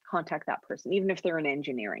 contact that person. Even if they're in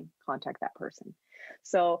engineering, contact that person.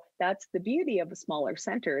 So that's the beauty of the smaller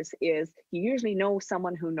centers, is you usually know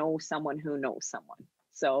someone who knows someone who knows someone.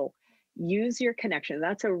 So use your connection.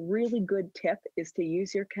 That's a really good tip, is to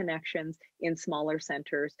use your connections in smaller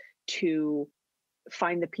centers to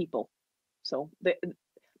find the people. So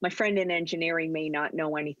my friend in engineering may not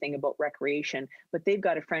know anything about recreation, but they've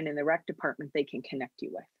got a friend in the rec department they can connect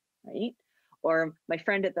you with, right? Or my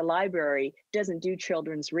friend at the library doesn't do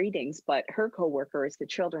children's readings, but her coworker is the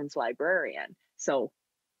children's librarian. So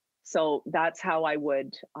that's how I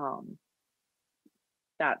would,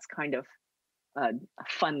 that's kind of a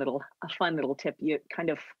fun little tip. You kind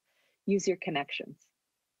of use your connections.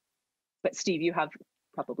 But Steve, you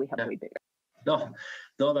probably have way bigger. No,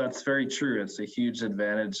 that's very true. It's a huge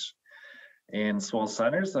advantage in small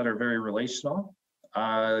centers that are very relational.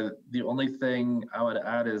 The only thing I would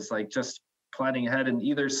add is like just planning ahead and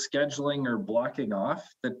either scheduling or blocking off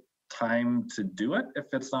the time to do it if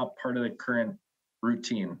it's not part of the current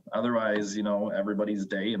routine. Otherwise, you know, everybody's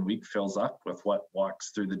day and week fills up with what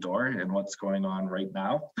walks through the door and what's going on right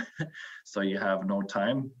now. So you have no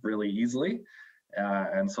time really easily.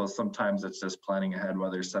 And so sometimes it's just planning ahead,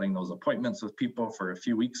 whether setting those appointments with people for a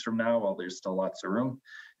few weeks from now while there's still lots of room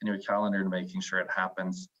in your calendar and making sure it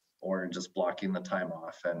happens, or just blocking the time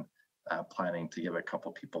off and planning to give a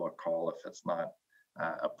couple people a call if it's not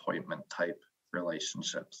appointment type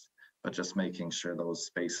relationships, but just making sure those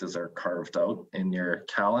spaces are carved out in your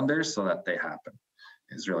calendar so that they happen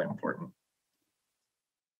is really important.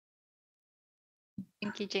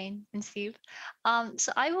 Thank you, Jane and Steve.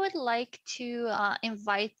 So I would like to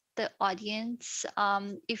invite the audience.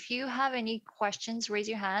 If you have any questions, raise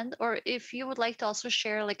your hand, or if you would like to also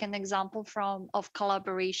share like an example of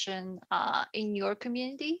collaboration in your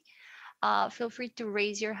community, feel free to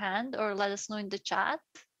raise your hand or let us know in the chat.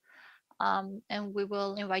 And we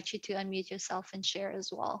will invite you to unmute yourself and share as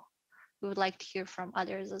well. We would like to hear from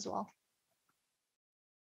others as well.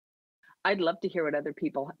 I'd love to hear what other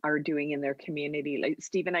people are doing in their community. Like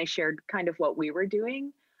Steve and I shared kind of what we were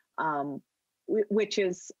doing, which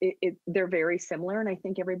is they're very similar, and I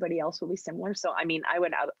think everybody else will be similar. So I mean, I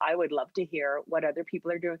would love to hear what other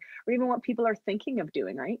people are doing, or even what people are thinking of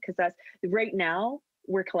doing, right? Because that's right now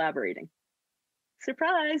we're collaborating.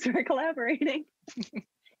 Surprise, we're collaborating,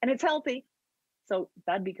 and it's healthy. So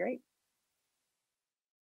that'd be great.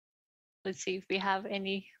 Let's see if we have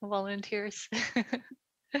any volunteers.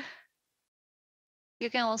 You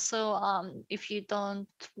can also, if you don't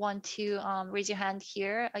want to raise your hand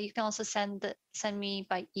here, you can also send me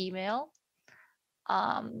by email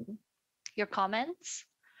your comments,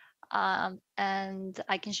 and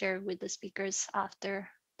I can share with the speakers after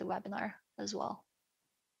the webinar as well.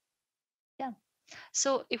 Yeah.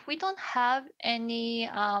 So if we don't have any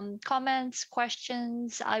comments,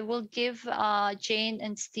 questions, I will give Jane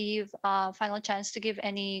and Steve a final chance to give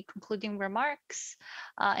any concluding remarks,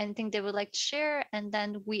 anything they would like to share, and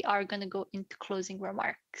then we are going to go into closing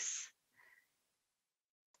remarks.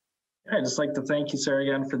 Yeah, I'd just like to thank you, Sarah,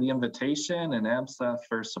 again for the invitation, and AMSA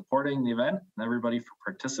for supporting the event, and everybody for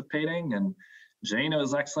participating. And Jane, it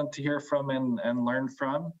was excellent to hear from and learn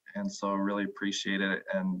from, and so really appreciate it.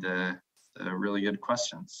 And really good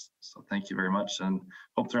questions. So thank you very much, and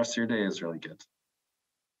hope the rest of your day is really good.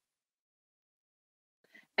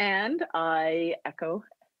 And I echo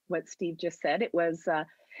what Steve just said. It was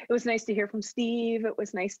nice to hear from Steve. It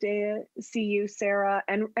was nice to see you, Sarah,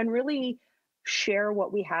 and really share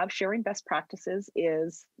what we have. Sharing best practices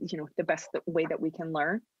is, you know, the best way that we can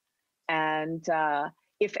learn. And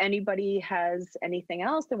if anybody has anything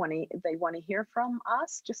else they want to hear from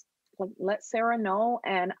us, just let Sarah know.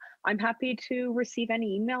 And I'm happy to receive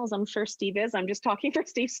any emails. I'm sure Steve is. I'm just talking for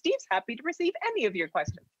Steve. Steve's happy to receive any of your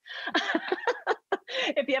questions.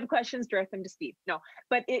 If you have questions, direct them to Steve. No,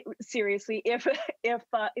 but seriously, if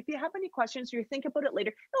you have any questions or you think about it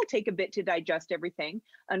later, it'll take a bit to digest everything,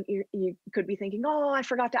 and you could be thinking, oh, I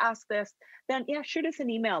forgot to ask this. Then yeah, shoot us an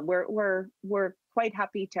email. We're quite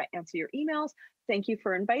happy to answer your emails. Thank you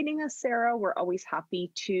for inviting us, Sarah. We're always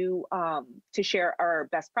happy to share our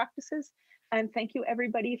best practices. And thank you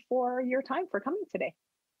everybody for your time for coming today.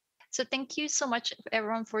 So thank you so much,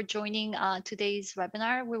 everyone, for joining today's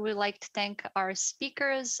webinar. We would like to thank our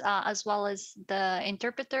speakers, as well as the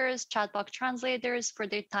interpreters, chat box translators for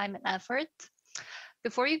their time and effort.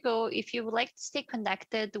 Before you go, if you would like to stay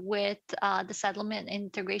connected with the settlement and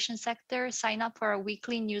integration sector, sign up for our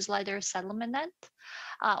weekly newsletter, SettlementNet.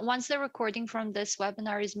 Once the recording from this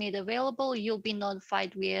webinar is made available, you'll be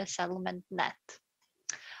notified via SettlementNet.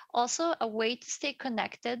 Also, a way to stay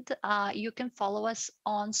connected, you can follow us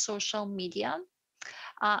on social media.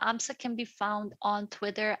 AMSA can be found on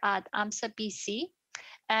Twitter at AMSABC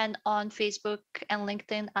and on Facebook and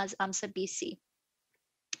LinkedIn as AMSABC.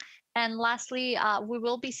 And lastly, we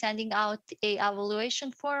will be sending out a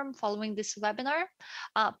evaluation form following this webinar.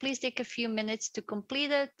 Please take a few minutes to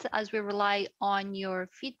complete it as we rely on your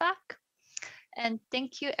feedback. And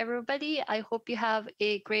thank you, everybody. I hope you have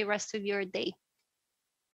a great rest of your day.